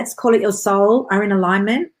 and let's call it your soul, are in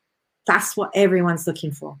alignment, that's what everyone's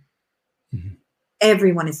looking for.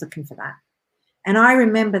 Everyone is looking for that. And I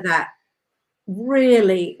remember that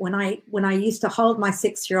really when I used to hold my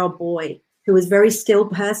 6-year-old boy, who was a very still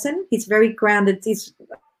person. He's very grounded.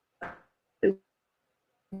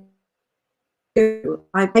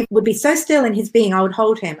 I would be so still in his being, I would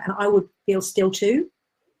hold him and I would feel still too.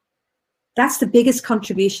 That's the biggest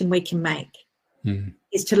contribution we can make,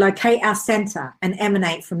 is to locate our center and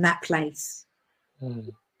emanate from that place.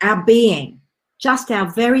 Our being, just our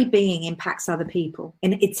very being, impacts other people,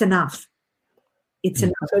 and it's enough. It's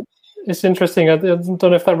enough. It's interesting. I don't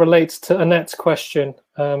know if that relates to Annette's question.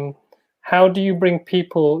 How do you bring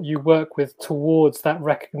people you work with towards that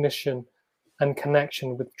recognition and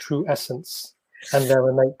connection with true essence and their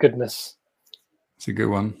innate goodness? It's a good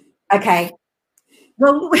one. Okay.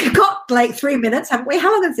 Well, we've got like 3 minutes, haven't we?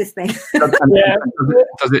 How long is this thing?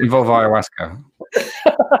 Does it involve ayahuasca?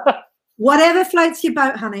 Whatever floats your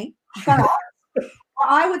boat, honey. But what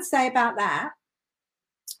I would say about that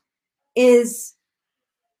is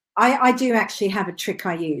I do actually have a trick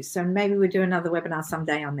I use. So maybe we'll do another webinar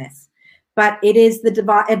someday on this. But it is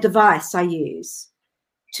a device I use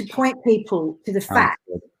to point people to the fact,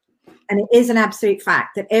 and it is an absolute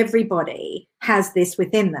fact, that everybody has this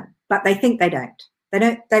within them, but they think they don't. They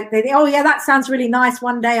think, oh, yeah, that sounds really nice.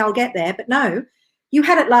 One day I'll get there. But no, you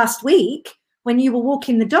had it last week when you were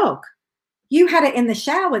walking the dog. You had it in the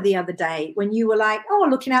shower the other day when you were like, oh,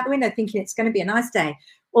 looking out the window thinking it's going to be a nice day.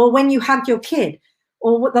 Or when you hugged your kid.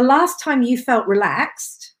 Or the last time you felt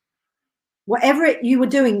relaxed, you were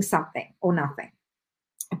doing something or nothing.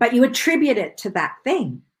 But you attribute it to that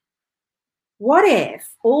thing. What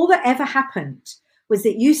if all that ever happened was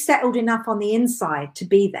that you settled enough on the inside to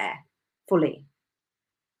be there fully?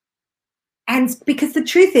 And because the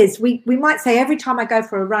truth is, we might say every time I go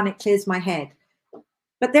for a run, it clears my head.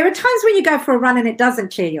 But there are times when you go for a run and it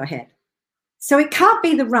doesn't clear your head. So it can't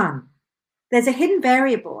be the run. There's a hidden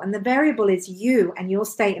variable, and the variable is you and your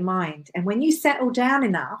state of mind. And when you settle down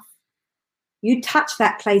enough, you touch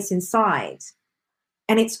that place inside,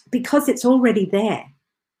 and it's because it's already there.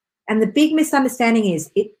 And the big misunderstanding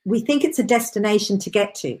is we think it's a destination to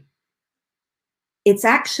get to. It's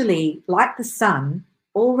actually like the sun,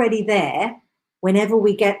 already there whenever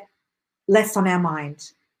we get less on our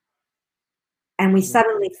mind and we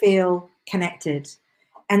suddenly feel connected.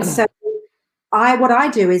 And so what I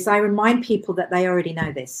do is I remind people that they already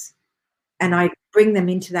know this, and I bring them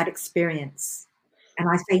into that experience. And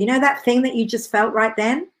I say, that thing that you just felt right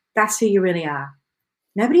then, that's who you really are.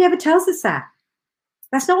 Nobody ever tells us that.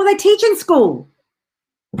 That's not what they teach in school.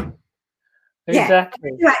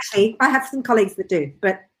 Exactly. Yeah, actually, I have some colleagues that do,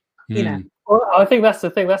 but you know. Well, I think that's the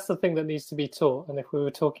thing. That's the thing that needs to be taught. And if we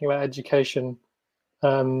were talking about education,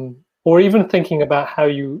 or even thinking about how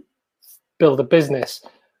you build a business,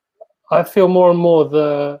 I feel more and more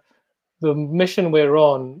the mission we're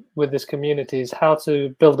on with this community is how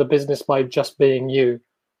to build a business by just being you.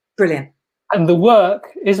 Brilliant. And the work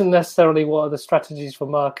isn't necessarily what are the strategies for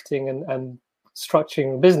marketing and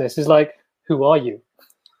structuring a business. Is like, who are you?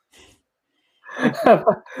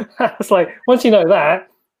 It's like, once you know that,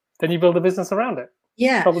 then you build a business around it.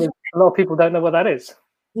 Yeah. Probably a lot of people don't know what that is.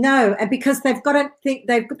 No, and because they've got to think,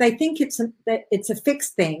 they think it's a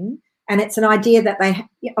fixed thing, and it's an idea that they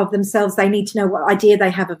of themselves. They need to know what idea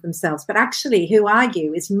they have of themselves. But actually, who are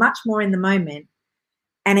you is much more in the moment,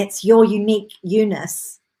 and it's your unique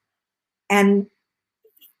you-ness. And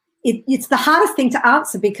it's the hardest thing to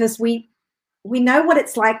answer, because we know what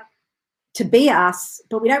it's like to be us,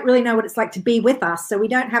 but we don't really know what it's like to be with us. So we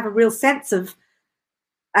don't have a real sense of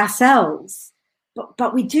ourselves.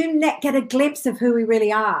 But we do get a glimpse of who we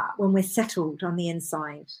really are when we're settled on the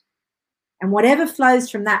inside. And whatever flows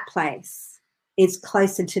from that place is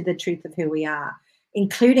closer to the truth of who we are,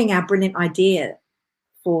 including our brilliant idea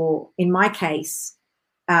for, in my case,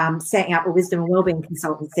 setting up a wisdom and wellbeing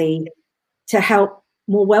consultancy to help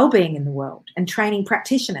more wellbeing in the world and training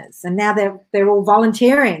practitioners. And now they're all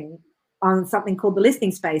volunteering on something called the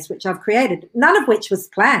Listening Space, which I've created, none of which was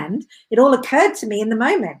planned. It all occurred to me in the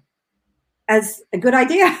moment as a good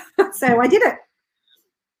idea. So I did it.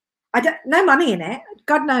 No money in it,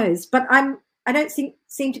 God knows, but I don't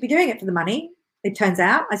seem to be doing it for the money. It turns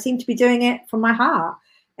out I seem to be doing it from my heart,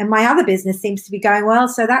 and my other business seems to be going well.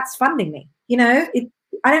 So that's funding me. You know,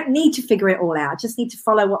 I don't need to figure it all out. I just need to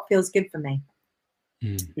follow what feels good for me.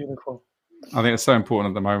 Beautiful. I think it's so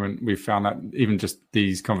important at the moment. We've found that even just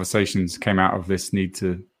these conversations came out of this need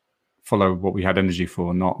to follow what we had energy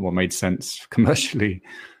for, not what made sense commercially.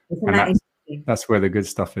 And that's where the good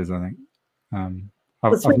stuff is, I think.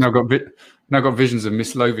 I've now got visions of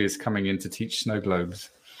Miss Lovius coming in to teach snow globes.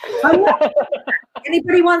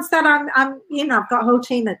 Anybody wants that? I'm I've got a whole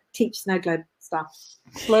team that teach snow globe stuff.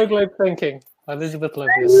 Snow globe thinking, Elizabeth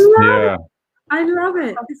Lovius. I love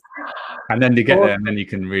it. And then you get there, and then you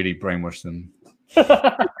can really brainwash them.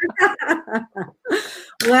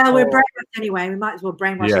 Well, we're brainwashed anyway. We might as well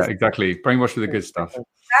brainwash. Yeah, exactly. Brainwash with the good stuff.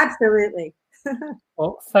 Absolutely.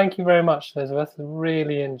 Well, thank you very much, Elizabeth.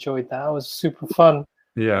 Really enjoyed that. It was super fun.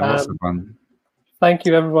 Yeah, lots of fun. Thank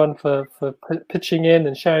you, everyone, for pitching in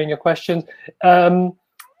and sharing your questions.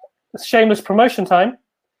 Shameless promotion time.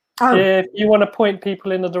 If you want to point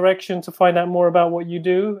people in the direction to find out more about what you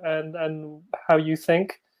do and how you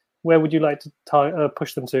think, where would you like to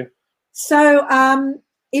push them to? So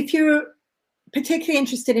if you're particularly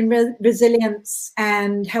interested in resilience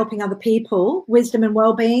and helping other people,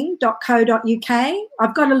 wisdomandwellbeing.co.uk.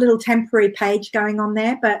 I've got a little temporary page going on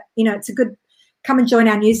there, but it's a good, come and join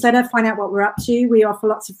our newsletter, find out what we're up to. We offer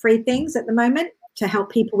lots of free things at the moment to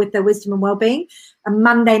help people with their wisdom and wellbeing. A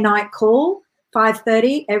Monday night call,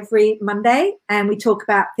 5:30 every Monday, and we talk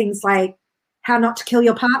about things like how not to kill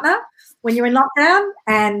your partner when you're in lockdown,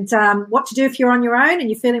 and what to do if you're on your own and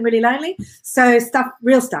you're feeling really lonely. So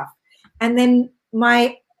real stuff. And then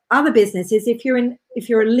my other business is if you're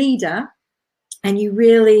a leader and you're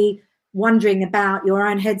really wondering about your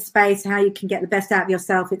own headspace, how you can get the best out of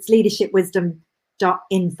yourself, it's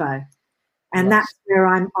leadershipwisdom.info. And that's where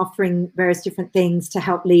I'm offering various different things to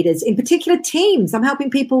help leaders, in particular teams. I'm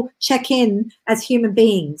helping people check in as human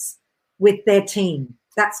beings with their team.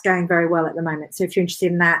 That's going very well at the moment. So if you're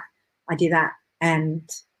interested in that, I do that. And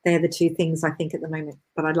they're the two things I think at the moment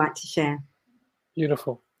that I'd like to share.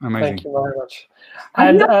 Beautiful. Amazing. Thank you very much.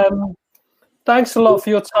 And thanks a lot for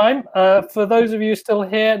your time. For those of you still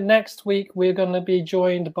here, next week we're going to be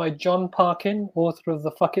joined by John Parkin, author of the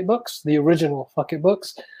Fuck It books, the original Fuck It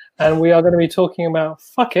books. And we are going to be talking about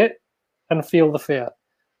fuck it and feel the fear.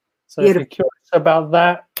 So if you're curious about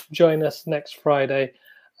that, join us next Friday.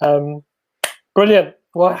 Brilliant.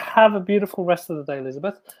 Well, have a beautiful rest of the day,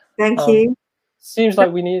 Elizabeth. Thank you. Seems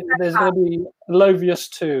like there's going to be Lovius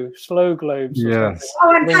too, slow globes. Yes.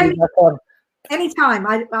 Anytime.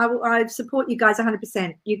 I support you guys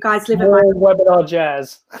 100%. You guys live more in my webinar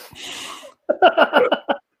jazz. I'm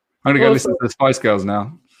going to go listen to the Spice Girls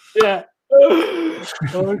now. Yeah.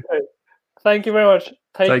 Okay. Thank you very much.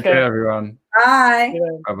 Take care, everyone. Bye.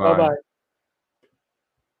 Yeah. Bye-bye. Bye-bye.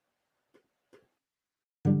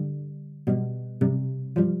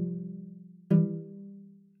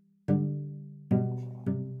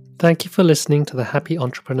 Thank you for listening to the Happy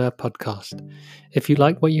Entrepreneur podcast. If you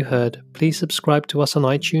like what you heard, please subscribe to us on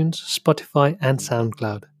iTunes, Spotify, and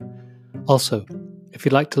SoundCloud. Also, if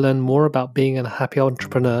you'd like to learn more about being a happy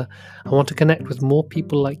entrepreneur and want to connect with more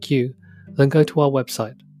people like you, then go to our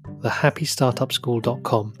website,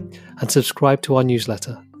 thehappystartupschool.com, and subscribe to our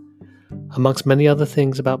newsletter. Amongst many other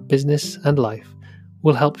things about business and life,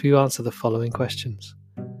 we'll help you answer the following questions.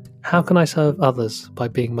 How can I serve others by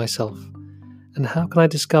being myself? And how can I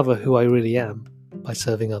discover who I really am by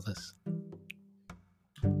serving others?